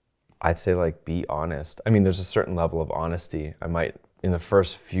 I'd say be honest. I mean, there's a certain level of honesty. In the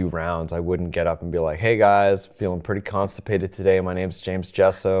first few rounds, I wouldn't get up and be like, hey guys, feeling pretty constipated today. My name's James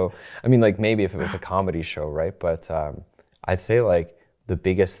Jesso. I mean, maybe if it was a comedy show, right? But I'd say the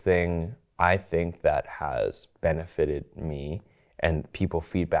biggest thing I think that has benefited me and people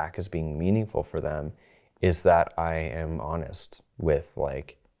feedback as being meaningful for them is that I am honest with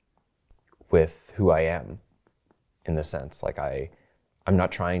who I am, in the sense, I'm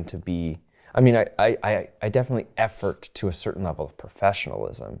not trying to be, I definitely effort to a certain level of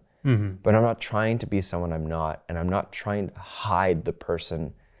professionalism, but I'm not trying to be someone I'm not, and I'm not trying to hide the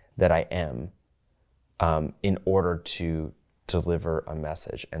person that I am in order to deliver a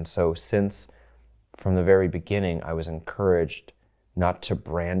message. And so since from the very beginning, I was encouraged not to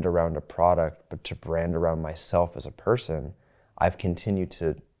brand around a product, but to brand around myself as a person, I've continued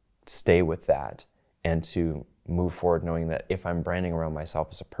to stay with that and to move forward knowing that if I'm branding around myself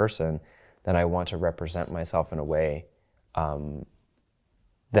as a person, then I want to represent myself in a way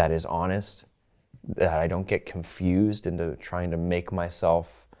that is honest, that I don't get confused into trying to make myself,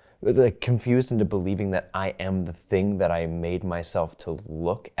 confused into believing that I am the thing that I made myself to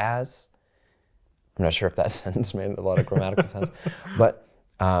look as. I'm not sure if that sentence made a lot of grammatical sense, but,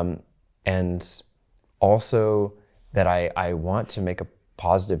 and also that I want to make a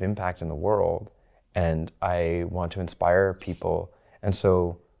positive impact in the world, and I want to inspire people. And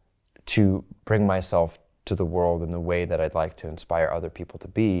so to bring myself to the world in the way that I'd like to inspire other people to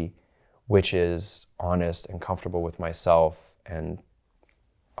be, which is honest and comfortable with myself and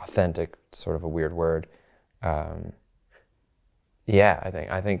authentic, sort of a weird word. Yeah,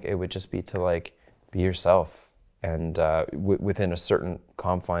 I think it would just be to like be yourself, and within a certain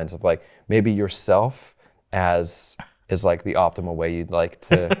confines of like maybe yourself as is like the optimal way you'd like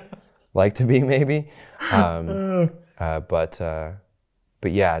to like to be maybe, but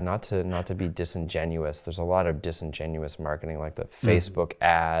yeah, not to be disingenuous. There's a lot of disingenuous marketing, like the Facebook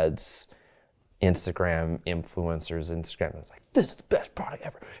ads, Instagram influencers. Instagram is like, this is the best product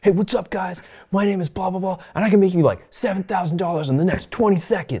ever. Hey, what's up, guys? My name is blah, blah, blah, and I can make you like $7,000 in the next 20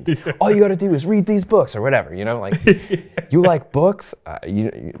 seconds. All you got to do is read these books or whatever, you know? Like, you like books?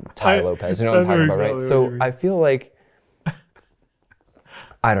 Ty Lopez, you know what I'm talking about, right? So I feel like,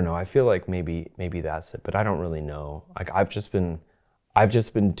 I don't know, I feel like maybe that's it, but I don't really know. Like, I've just been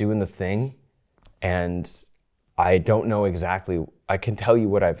doing the thing, and I don't know exactly, I can tell you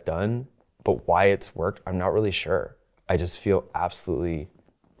what I've done, but why it's worked, I'm not really sure. I just feel absolutely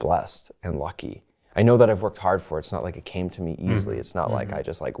blessed and lucky. I know that I've worked hard for it. It's not like it came to me easily. It's not like I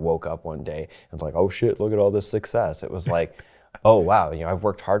just like woke up one day and was like, oh shit, look at all this success. It was like, oh wow, you know, I've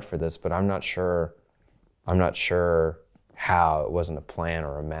worked hard for this, but I'm not sure how. It wasn't a plan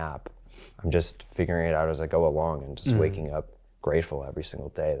or a map. I'm just figuring it out as I go along, and just waking up grateful every single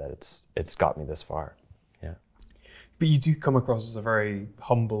day that it's got me this far. Yeah. But you do come across as a very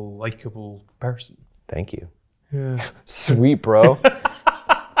humble, likable person. Thank you. Yeah. Sweet, bro.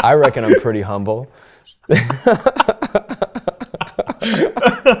 I reckon I'm pretty humble. Go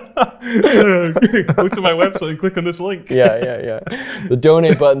to my website and click on this link. Yeah. The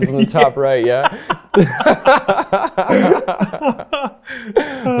donate button's in the top right, yeah?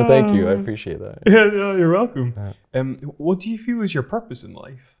 Well, thank you, I appreciate that. Yeah, no, you're welcome. What do you feel is your purpose in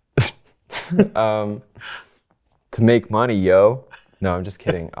life? To make money, yo. No, I'm just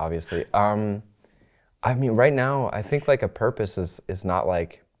kidding, obviously. I mean, right now, I think like a purpose is not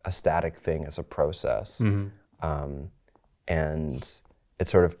like a static thing, it's a process. And it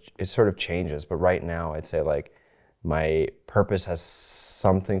sort of changes, but right now I'd say like my purpose has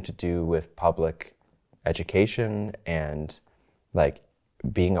something to do with public education and like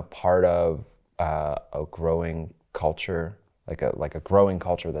being a part of a growing culture, like a growing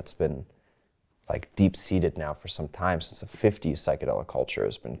culture that's been like deep-seated now for some time. Since the 50s, psychedelic culture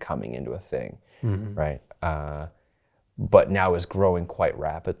has been coming into a thing, right? But now is growing quite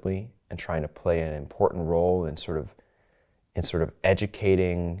rapidly and trying to play an important role in sort of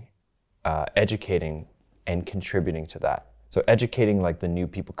educating and contributing to that. So educating like the new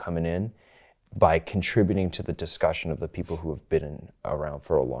people coming in by contributing to the discussion of the people who have been around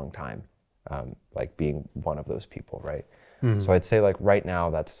for a long time, like being one of those people, right? So I'd say like right now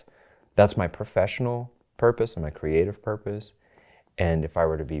that's my professional purpose and my creative purpose. And if I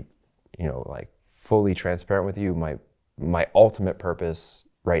were to be, you know, like fully transparent with you, my ultimate purpose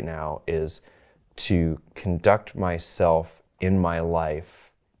right now is to conduct myself in my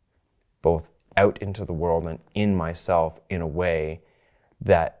life, both out into the world and in myself, in a way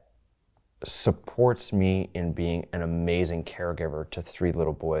that supports me in being an amazing caregiver to 3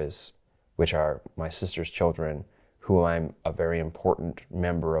 little boys, which are my sister's children, who I'm a very important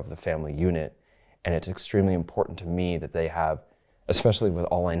member of the family unit. And it's extremely important to me that they have, especially with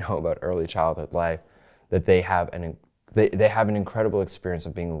all I know about early childhood life, that they have an incredible experience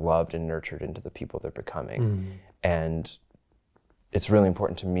of being loved and nurtured into the people they're becoming. And it's really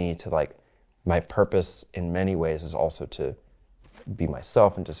important to me to like, my purpose in many ways is also to be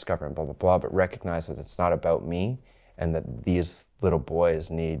myself and discover and blah, blah, blah, but recognize that it's not about me and that these little boys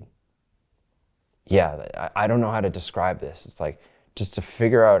need, I don't know how to describe this. It's like just to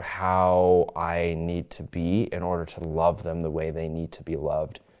figure out how I need to be in order to love them the way they need to be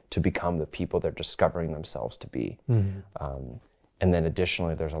loved, to become the people they're discovering themselves to be. And then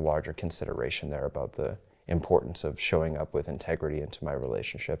additionally, there's a larger consideration there about the importance of showing up with integrity into my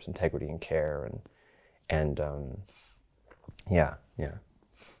relationships, integrity and care, and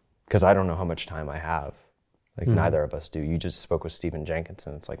because I don't know how much time I have. Like neither of us do. You just spoke with Stephen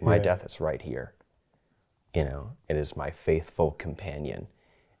Jenkinson. It's like my death is right here. You know, it is my faithful companion,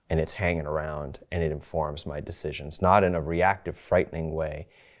 and it's hanging around, and it informs my decisions, not in a reactive, frightening way,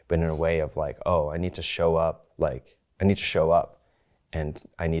 but in a way of like, oh, I need to show up. Like I need to show up. And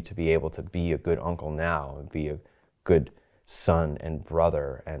I need to be able to be a good uncle now and be a good son and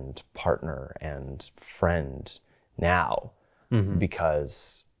brother and partner and friend now,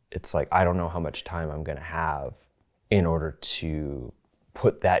 because it's like, I don't know how much time I'm going to have in order to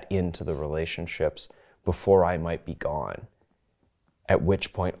put that into the relationships before I might be gone, at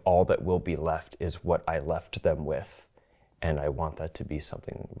which point all that will be left is what I left them with. And I want that to be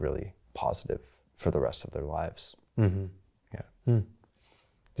something really positive for the rest of their lives.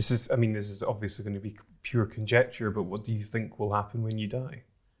 This is obviously going to be pure conjecture, but what do you think will happen when you die?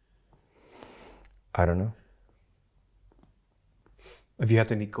 I don't know. Have you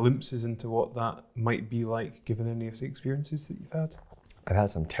had any glimpses into what that might be like, given any of the experiences that you've had? I've had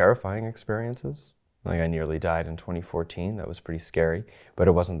some terrifying experiences. Like I nearly died in 2014. That was pretty scary, but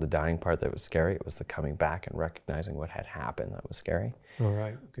it wasn't the dying part that was scary. It was the coming back and recognizing what had happened that was scary. All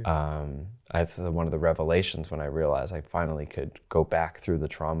right. Okay. That's one of the revelations when I realized I finally could go back through the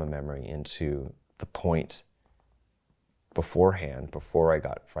trauma memory into the point beforehand, before I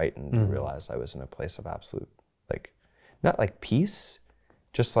got frightened, and realized I was in a place of absolute, like, not like peace,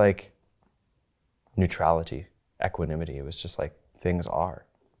 just like neutrality, equanimity. It was just like things are,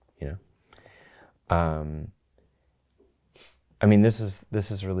 you know. I mean, this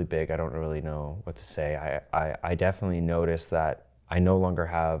is really big. I don't really know what to say. I definitely noticed that I no longer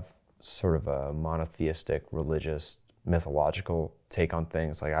have sort of a monotheistic, religious, mythological take on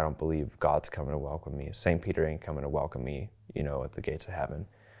things. Like, I don't believe God's coming to welcome me. St. Peter ain't coming to welcome me, you know, at the gates of heaven.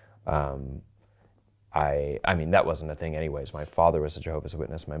 I mean, that wasn't a thing anyways. My father was a Jehovah's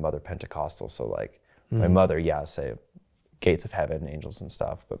Witness, my mother Pentecostal. So like my mother, yeah, say gates of heaven, angels and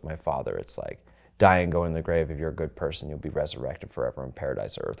stuff. But my father, it's like, die and go in the grave. If you're a good person, you'll be resurrected forever in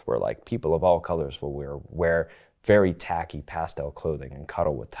paradise earth, where like people of all colors will wear very tacky pastel clothing and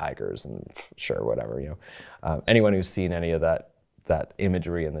cuddle with tigers and sure, whatever, you know. Anyone who's seen any of that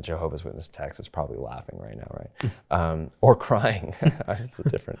imagery in the Jehovah's Witness text is probably laughing right now, right? Or crying. It's a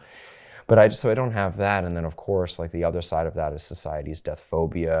different. But so I don't have that. And then of course, like the other side of that is society's death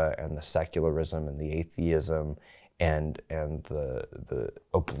phobia and the secularism and the atheism and the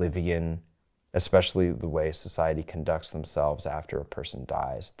oblivion, especially the way society conducts themselves after a person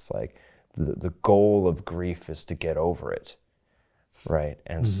dies. It's like the goal of grief is to get over it, right?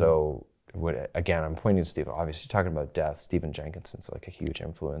 And so, again, I'm pointing to Stephen, obviously talking about death. Stephen Jenkinson's like a huge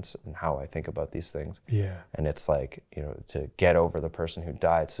influence in how I think about these things. Yeah. And it's like, you know, to get over the person who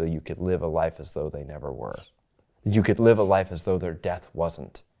died so you could live a life as though they never were. You could live a life as though their death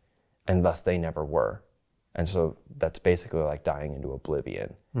wasn't, and thus they never were. And so that's basically like dying into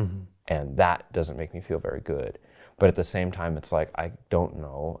oblivion. And that doesn't make me feel very good. But at the same time, it's like, I don't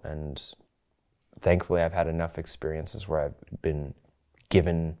know. And thankfully, I've had enough experiences where I've been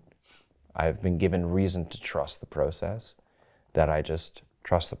given reason to trust the process, that I just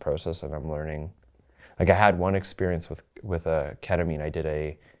trust the process and I'm learning. Like I had one experience with a ketamine. I did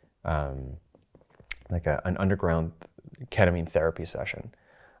an underground ketamine therapy session.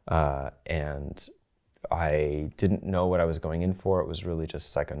 And I didn't know what I was going in for. It was really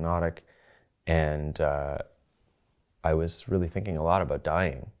just psychonaut. And I was really thinking a lot about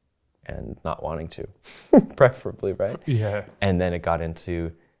dying and not wanting to, preferably, right? Yeah. And then it got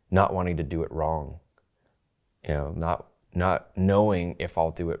into not wanting to do it wrong, you know, not knowing if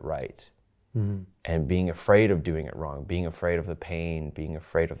I'll do it right, and being afraid of doing it wrong, being afraid of the pain, being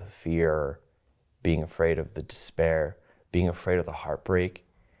afraid of the fear, being afraid of the despair, being afraid of the heartbreak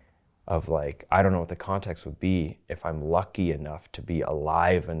of like, I don't know what the context would be if I'm lucky enough to be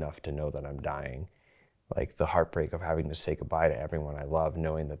alive enough to know that I'm dying. Like the heartbreak of having to say goodbye to everyone I love,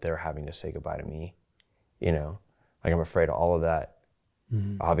 knowing that they're having to say goodbye to me, you know? Like I'm afraid of all of that.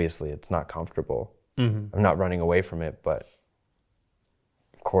 Obviously, it's not comfortable. I'm not running away from it, but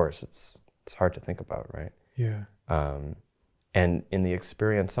of course, it's hard to think about, right? Yeah. And in the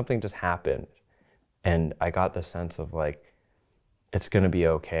experience, something just happened, and I got the sense of like, it's gonna be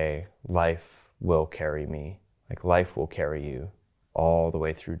okay. Life will carry me. Like life will carry you all the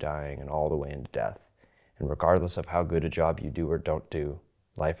way through dying and all the way into death. And regardless of how good a job you do or don't do,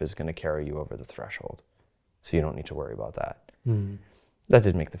 life is gonna carry you over the threshold. So you don't need to worry about that. That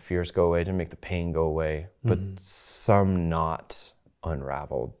didn't make the fears go away, didn't make the pain go away, but some knot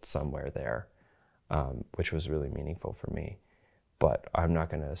unraveled somewhere there, which was really meaningful for me. But I'm not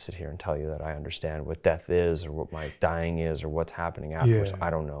gonna sit here and tell you that I understand what death is or what my dying is or what's happening afterwards. I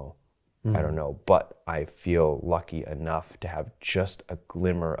don't know. I don't know, but I feel lucky enough to have just a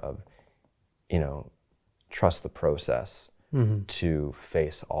glimmer of, you know, trust the process to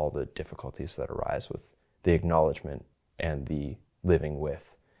face all the difficulties that arise with the acknowledgement and the living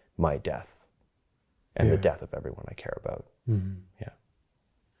with my death and the death of everyone I care about. Yeah.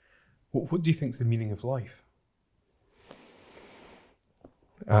 What do you think is the meaning of life?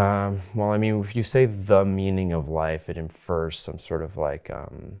 Well, I mean, if you say the meaning of life, it infers some sort of like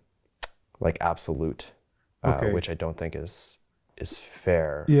absolute, which I don't think is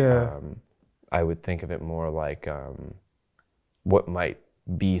fair. Yeah. I would think of it more like what might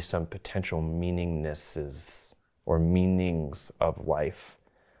be some potential meaningnesses or meanings of life.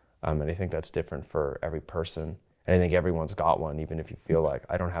 And I think that's different for every person. And I think everyone's got one, even if you feel like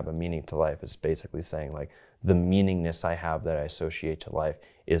I don't have a meaning to life. It's basically saying like the meaningness I have that I associate to life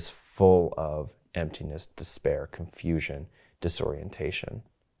is full of emptiness, despair, confusion, disorientation,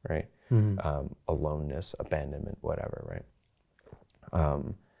 right? Aloneness, abandonment, whatever, right?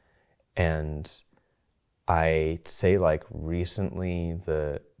 And I say like recently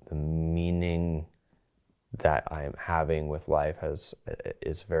the meaning that I am having with life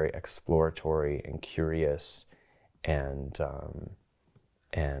is very exploratory and curious, and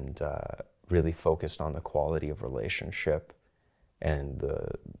really focused on the quality of relationship and the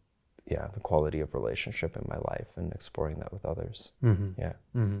quality of relationship in my life and exploring that with others.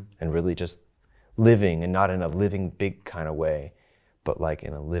 And really just living, and not in a living big kind of way, but like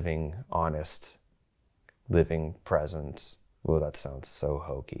in a living honest, living present. Well, that sounds so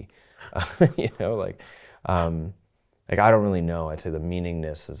hokey. Like I don't really know. I'd say the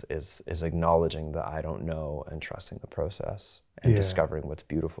meaningness is acknowledging that I don't know and trusting the process and discovering what's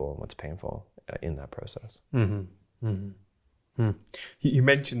beautiful and what's painful in that process. You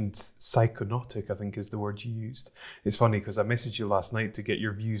mentioned psychonautic, I think is the word you used. It's funny because I messaged you last night to get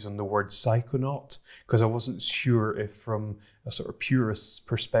your views on the word psychonaut, because I wasn't sure if from a sort of purist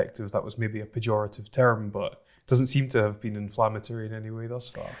perspective that was maybe a pejorative term, but it doesn't seem to have been inflammatory in any way thus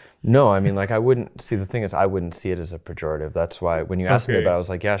far. No, I mean, like I wouldn't see, the thing is I wouldn't see it as a pejorative. That's why when you asked me about it, I was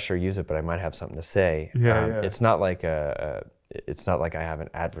like, yeah, sure, use it, but I might have something to say. It's not like it's not like I have an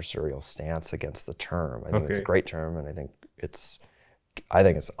adversarial stance against the term. I think it's a great term, and I think it's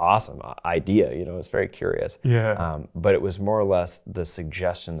awesome idea. You know, it's very curious. But it was more or less the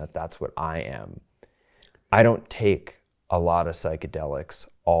suggestion that that's what I am. I don't take a lot of psychedelics,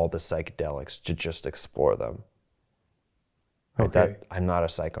 all the psychedelics, to just explore them. Right? I'm not a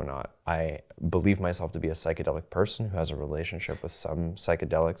psychonaut. I believe myself to be a psychedelic person who has a relationship with some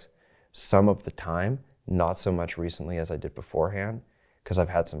psychedelics, some of the time, not so much recently as I did beforehand, because I've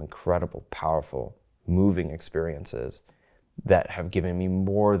had some incredible, powerful, moving experiences that have given me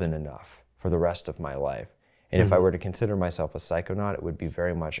more than enough for the rest of my life. And if I were to consider myself a psychonaut, it would be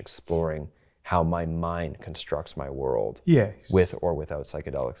very much exploring how my mind constructs my world, with or without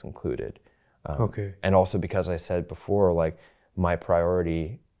psychedelics included. And also because I said before, like my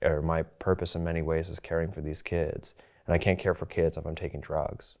priority or my purpose in many ways is caring for these kids. And I can't care for kids if I'm taking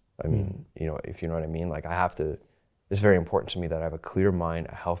drugs. I mean, you know, if you know what I mean, like I have to, it's very important to me that I have a clear mind,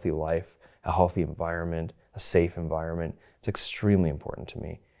 a healthy life, a healthy environment, a safe environment. It's extremely important to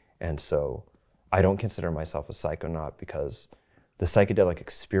me. And so I don't consider myself a psychonaut because the psychedelic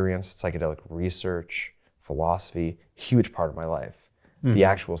experience, psychedelic research, philosophy, huge part of my life. The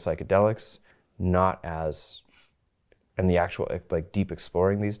actual psychedelics, not as, and the actual like deep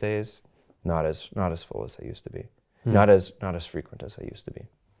exploring these days, not as full as I used to be. Not as frequent as I used to be.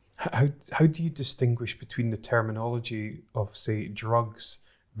 How do you distinguish between the terminology of, say, drugs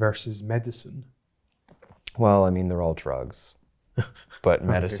versus medicine? Well, I mean, they're all drugs, but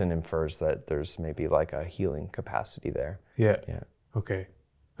medicine infers that there's maybe like a healing capacity there. Okay.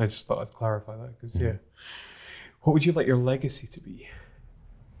 I just thought I'd clarify that because, what would you like your legacy to be?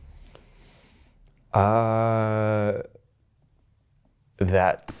 Well,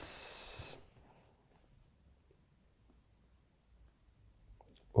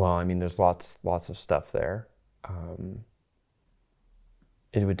 I mean, there's lots of stuff there.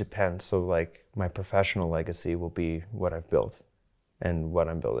 It would depend. So like my professional legacy will be what I've built and what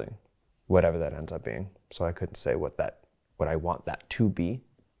I'm building, whatever that ends up being. So I couldn't say what I want that to be,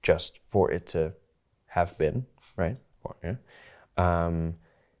 just for it to have been, right?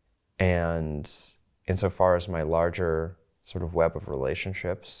 And insofar as my larger sort of web of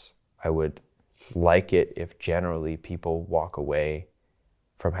relationships, I would like it if generally people walk away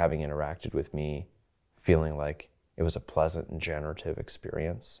from having interacted with me feeling like it was a pleasant and generative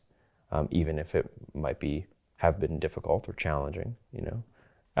experience, even if it might have been difficult or challenging, you know,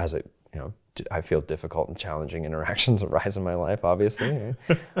 I feel difficult and challenging interactions arise in my life, obviously.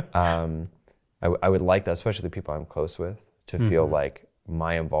 I would like that, especially the people I'm close with, to feel like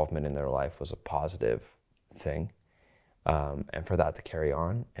my involvement in their life was a positive thing, and for that to carry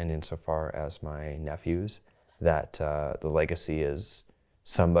on. And insofar as my nephews, that the legacy is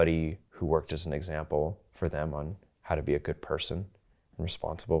somebody who worked as an example for them on how to be a good person, and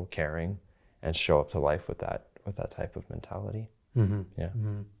responsible, caring, and show up to life with that type of mentality.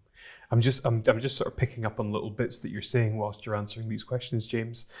 I'm just sort of picking up on little bits that you're saying whilst you're answering these questions,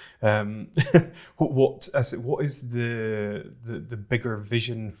 James. What is the bigger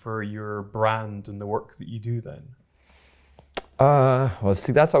vision for your brand and the work that you do then? Well,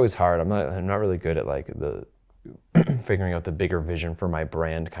 see, that's always hard. I'm not really good at like figuring out the bigger vision for my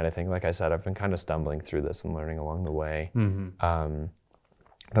brand kind of thing. Like I said, I've been kind of stumbling through this and learning along the way.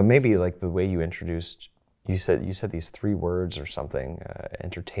 But maybe like the way you introduced, you said these 3 words or something,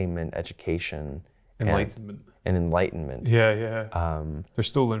 entertainment, education, Enlightenment. And enlightenment. Yeah. They're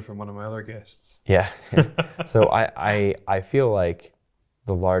stolen from one of my other guests. Yeah. So I feel like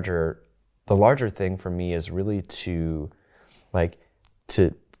the larger thing for me is really to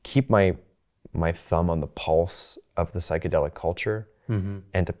keep my thumb on the pulse of the psychedelic culture,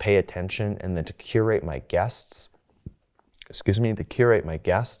 and to pay attention, and then to curate my guests,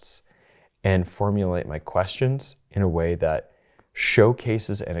 and formulate my questions in a way that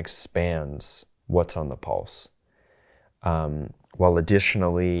showcases and expands what's on the pulse, while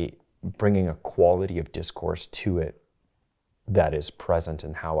additionally bringing a quality of discourse to it that is present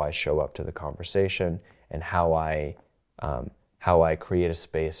in how I show up to the conversation, and how I create a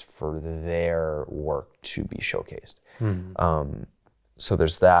space for their work to be showcased. So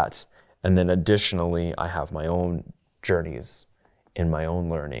there's that. And then additionally, I have my own journeys in my own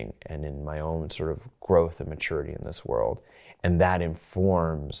learning and in my own sort of growth and maturity in this world. And that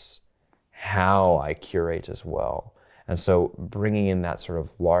informs how I curate as well. And so bringing in that sort of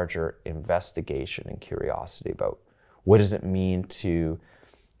larger investigation and curiosity about what does it mean to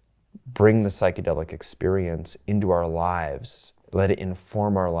bring the psychedelic experience into our lives, let it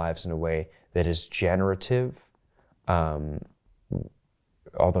inform our lives in a way that is generative.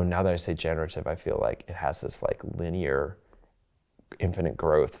 Although now that I say generative, I feel like it has this like linear, infinite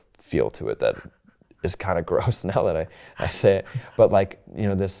growth feel to it that is kind of gross now that I say it. But like, you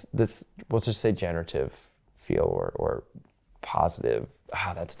know, this we'll just say generative feel or positive.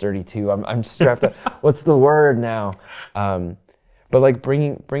 That's dirty too. I'm strapped up. What's the word now? But like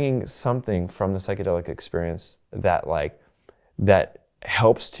bringing something from the psychedelic experience that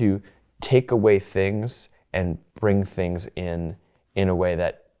helps to take away things and bring things in a way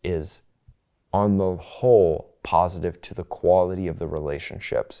that is on the whole positive to the quality of the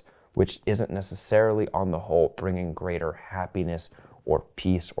relationships, which isn't necessarily on the whole bringing greater happiness or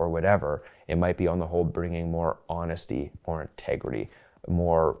peace or whatever. It might be on the whole bringing more honesty, more integrity,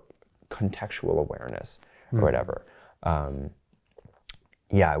 more contextual awareness or whatever. I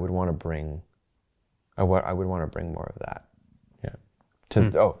would want to bring more of that.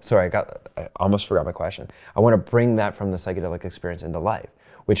 I almost forgot my question. I want to bring that from the psychedelic experience into life,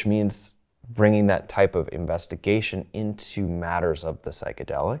 which means bringing that type of investigation into matters of the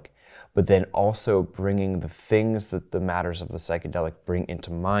psychedelic, but then also bringing the things that the matters of the psychedelic bring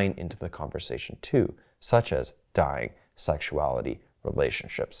into mind into the conversation too, such as dying, sexuality,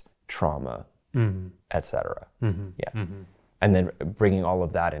 relationships, trauma, etc. And then bringing all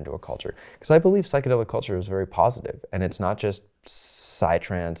of that into a culture. Because I believe psychedelic culture is very positive, and it's not just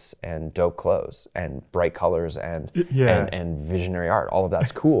psytrance and dope clothes and bright colors and visionary art. All of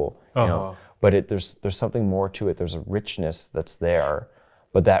that's cool, you know. But there's something more to it. There's a richness that's there,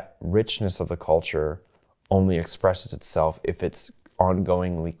 but that richness of the culture only expresses itself if it's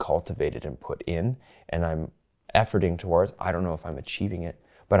ongoingly cultivated and put in. And I'm efforting towards, I don't know if I'm achieving it,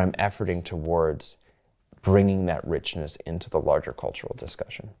 but I'm efforting towards bringing that richness into the larger cultural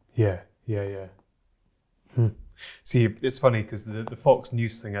discussion. See, it's funny because the Fox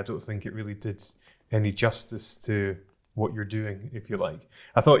News thing, I don't think it really did any justice to what you're doing, if you like.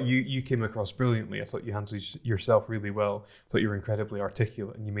 I thought you came across brilliantly. I thought you handled yourself really well. I thought you were incredibly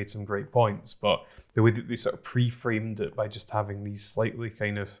articulate and you made some great points. But the way that they sort of pre-framed it by just having these slightly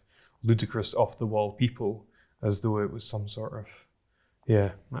kind of ludicrous, off-the-wall people, as though it was some sort of,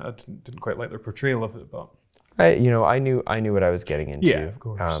 I didn't quite like their portrayal of it, but I knew what I was getting into. Yeah, of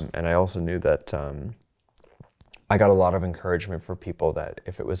course. And I also knew that I got a lot of encouragement for people that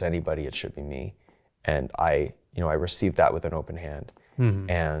if it was anybody, it should be me. And I received that with an open hand.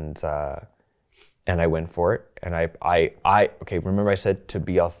 And I went for it. And remember I said to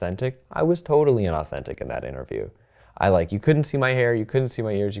be authentic? I was totally inauthentic in that interview. You couldn't see my hair, you couldn't see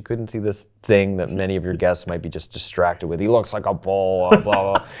my ears, you couldn't see this thing that many of your guests might be just distracted with. He looks like a bull, blah,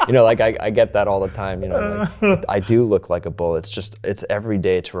 blah. I get that all the time, I do look like a bull. It's every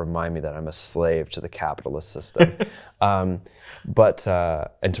day to remind me that I'm a slave to the capitalist system. And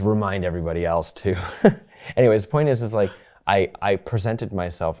to remind everybody else too. Anyways, the point is I presented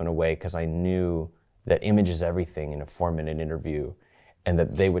myself in a way because I knew that image is everything in a 4-minute interview, and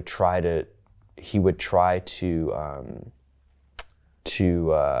that he would try to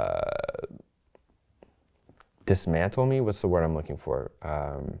dismantle me. What's the word I'm looking for?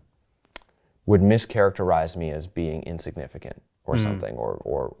 Would mischaracterize me as being insignificant or something,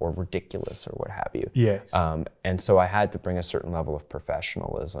 or ridiculous or what have you. Yes. And so I had to bring a certain level of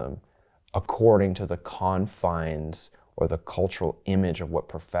professionalism according to the confines or the cultural image of what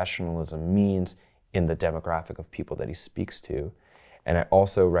professionalism means in the demographic of people that he speaks to. And I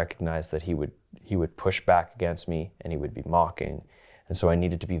also recognized that he would push back against me and he would be mocking. And so I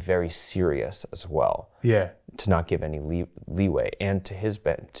needed to be very serious as well. Yeah. To not give any leeway. And to his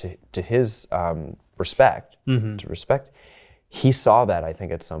respect, to respect, he saw that, I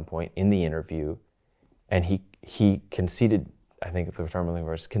think, at some point in the interview, and he conceded, I think the term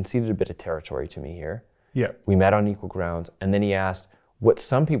was conceded a bit of territory to me here. Yeah. We met on equal grounds, and then he asked what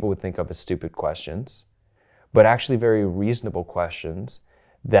some people would think of as stupid questions, but actually very reasonable questions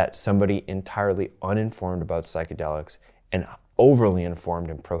that somebody entirely uninformed about psychedelics and overly informed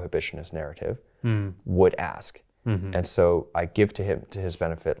in prohibitionist narrative would ask. And so I give to him, to his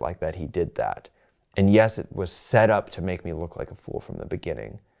benefit, like that he did that. And yes, it was set up to make me look like a fool from the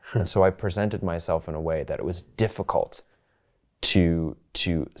beginning. And so I presented myself in a way that it was difficult to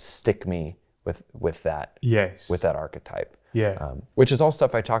stick me with that, with that archetype. Yeah. Which is all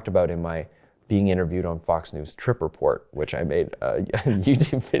stuff I talked about in my being interviewed on Fox News Trip Report, which I made a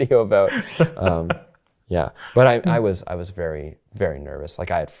YouTube video about. Yeah, but I was very, very nervous.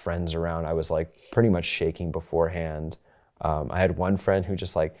 Like I had friends around. I was like pretty much shaking beforehand. I had one friend who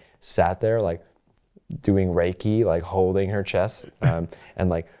just like sat there like doing Reiki, like holding her chest and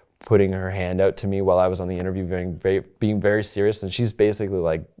like putting her hand out to me while I was on the interview, being very serious. And she's basically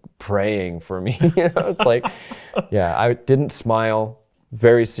like praying for me. You know, it's like, yeah, I didn't smile,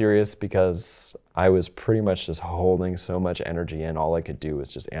 very serious, because I was pretty much just holding so much energy, and all I could do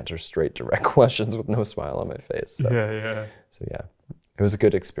was just answer straight, direct questions with no smile on my face. So, So yeah, it was a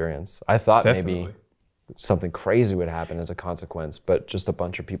good experience. I thought maybe something crazy would happen as a consequence, but just a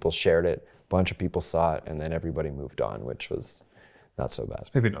bunch of people shared it, a bunch of people saw it, and then everybody moved on, which was not so bad.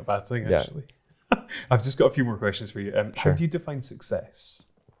 It's maybe not a bad thing, actually. I've just got a few more questions for you. How do you define success?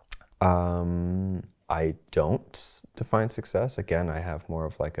 I don't define success. Again, I have more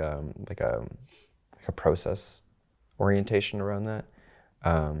of like a process orientation around that.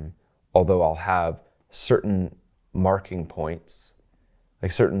 Although I'll have certain marking points,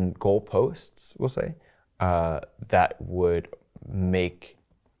 like certain goalposts, we'll say, that would make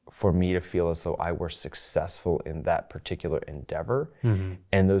for me to feel as though I were successful in that particular endeavor.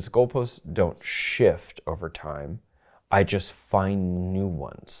 And those goalposts don't shift over time. I just find new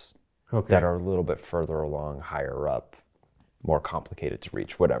ones that are a little bit further along, higher up, more complicated to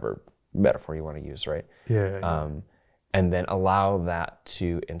reach, whatever metaphor you want to use, right? And then allow that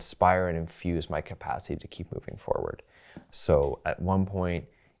to inspire and infuse my capacity to keep moving forward. So at one point,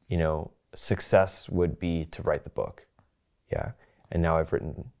 you know, success would be to write the book. And now I've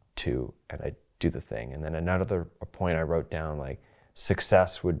written 2 and I do the thing. And then another point I wrote down, like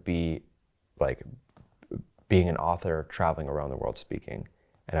success would be like being an author, traveling around the world speaking.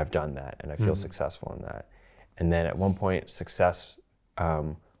 And I've done that, and I feel successful in that. And then at one point, success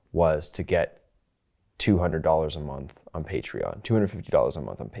was to get $200 a month on Patreon, $250 a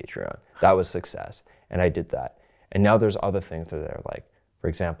month on Patreon. That was success, and I did that. And now there's other things that are like, for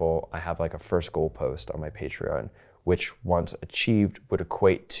example, I have like a first goal post on my Patreon, which once achieved would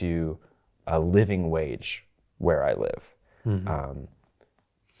equate to a living wage where I live.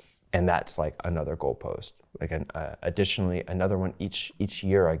 And that's like another goalpost. Like additionally, another one each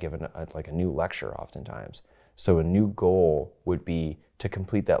year I give like a new lecture oftentimes. So a new goal would be to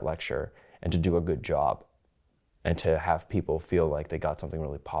complete that lecture and to do a good job and to have people feel like they got something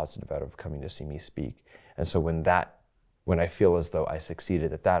really positive out of coming to see me speak. And so when I feel as though I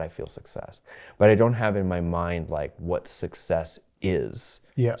succeeded at that, I feel success. But I don't have in my mind like what success is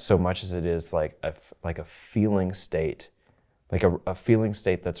so much as it is like a feeling state. Like a feeling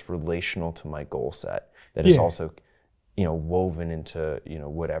state that's relational to my goal set, that is also, you know, woven into, you know,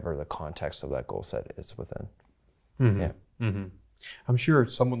 whatever the context of that goal set is within. I'm sure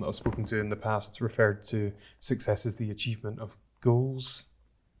someone that I've spoken to in the past referred to success as the achievement of goals.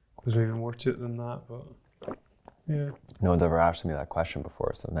 There's maybe more to it than that, but yeah. No one's ever asked me that question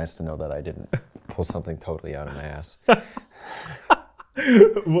before, so nice to know that I didn't pull something totally out of my ass.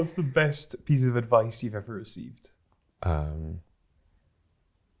 What's the best piece of advice you've ever received?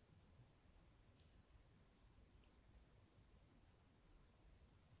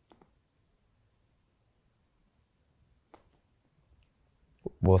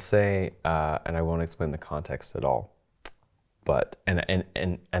 We'll say, and I won't explain the context at all, but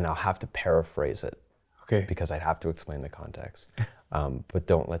and I'll have to paraphrase it, because I'd have to explain the context. But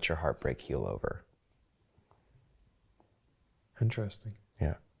don't let your heartbreak heal over. Interesting.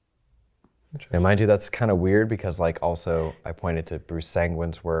 Yeah. And mind you, that's kind of weird because like also I pointed to Bruce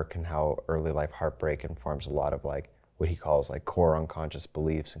Sanguin's work and how early life heartbreak informs a lot of like what he calls like core unconscious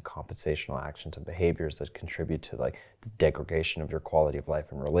beliefs and compensational actions and behaviors that contribute to like the degradation of your quality of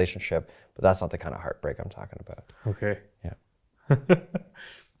life and relationship. But that's not the kind of heartbreak I'm talking about. Okay. Yeah.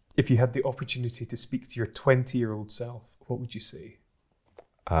 If you had the opportunity to speak to your 20-year-old self, what would you say?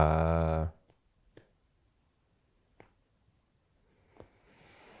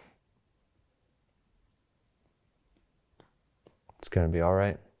 It's going to be all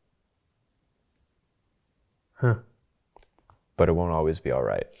right. Huh. But it won't always be all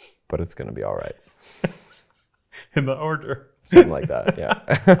right. But it's going to be all right. In that order. Something like that, yeah.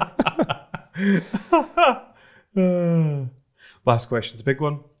 Last question, it's a big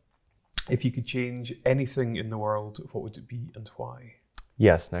one. If you could change anything in the world, what would it be and why?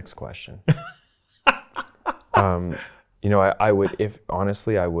 Yes, next question. You know, I would, if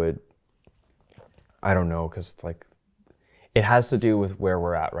honestly, I would, I don't know, because like, it has to do with where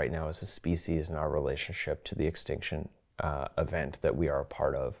we're at right now as a species and our relationship to the extinction event that we are a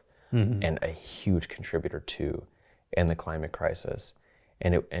part of, and a huge contributor to, and the climate crisis.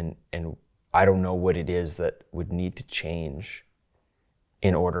 And I don't know what it is that would need to change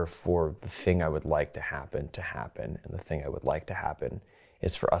in order for the thing I would like to happen. And the thing I would like to happen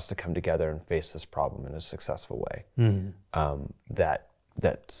is for us to come together and face this problem in a successful way, that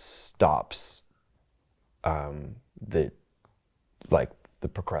stops the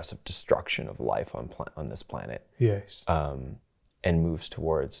progressive destruction of life on this planet. Yes. And moves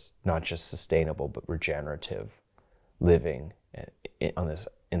towards not just sustainable but regenerative living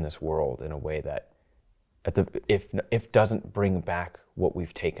in this world in a way that, if doesn't bring back what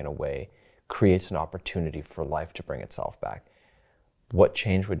we've taken away, creates an opportunity for life to bring itself back. What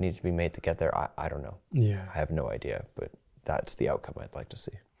change would need to be made to get there? I don't know. Yeah. I have no idea, but that's the outcome I'd like to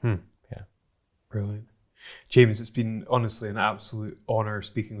see. Yeah. Brilliant. James, it's been honestly an absolute honor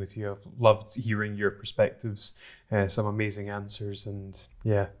speaking with you. I've loved hearing your perspectives, some amazing answers, and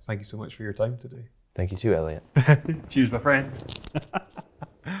yeah, thank you so much for your time today. Thank you too, Elliot. Cheers, my friend.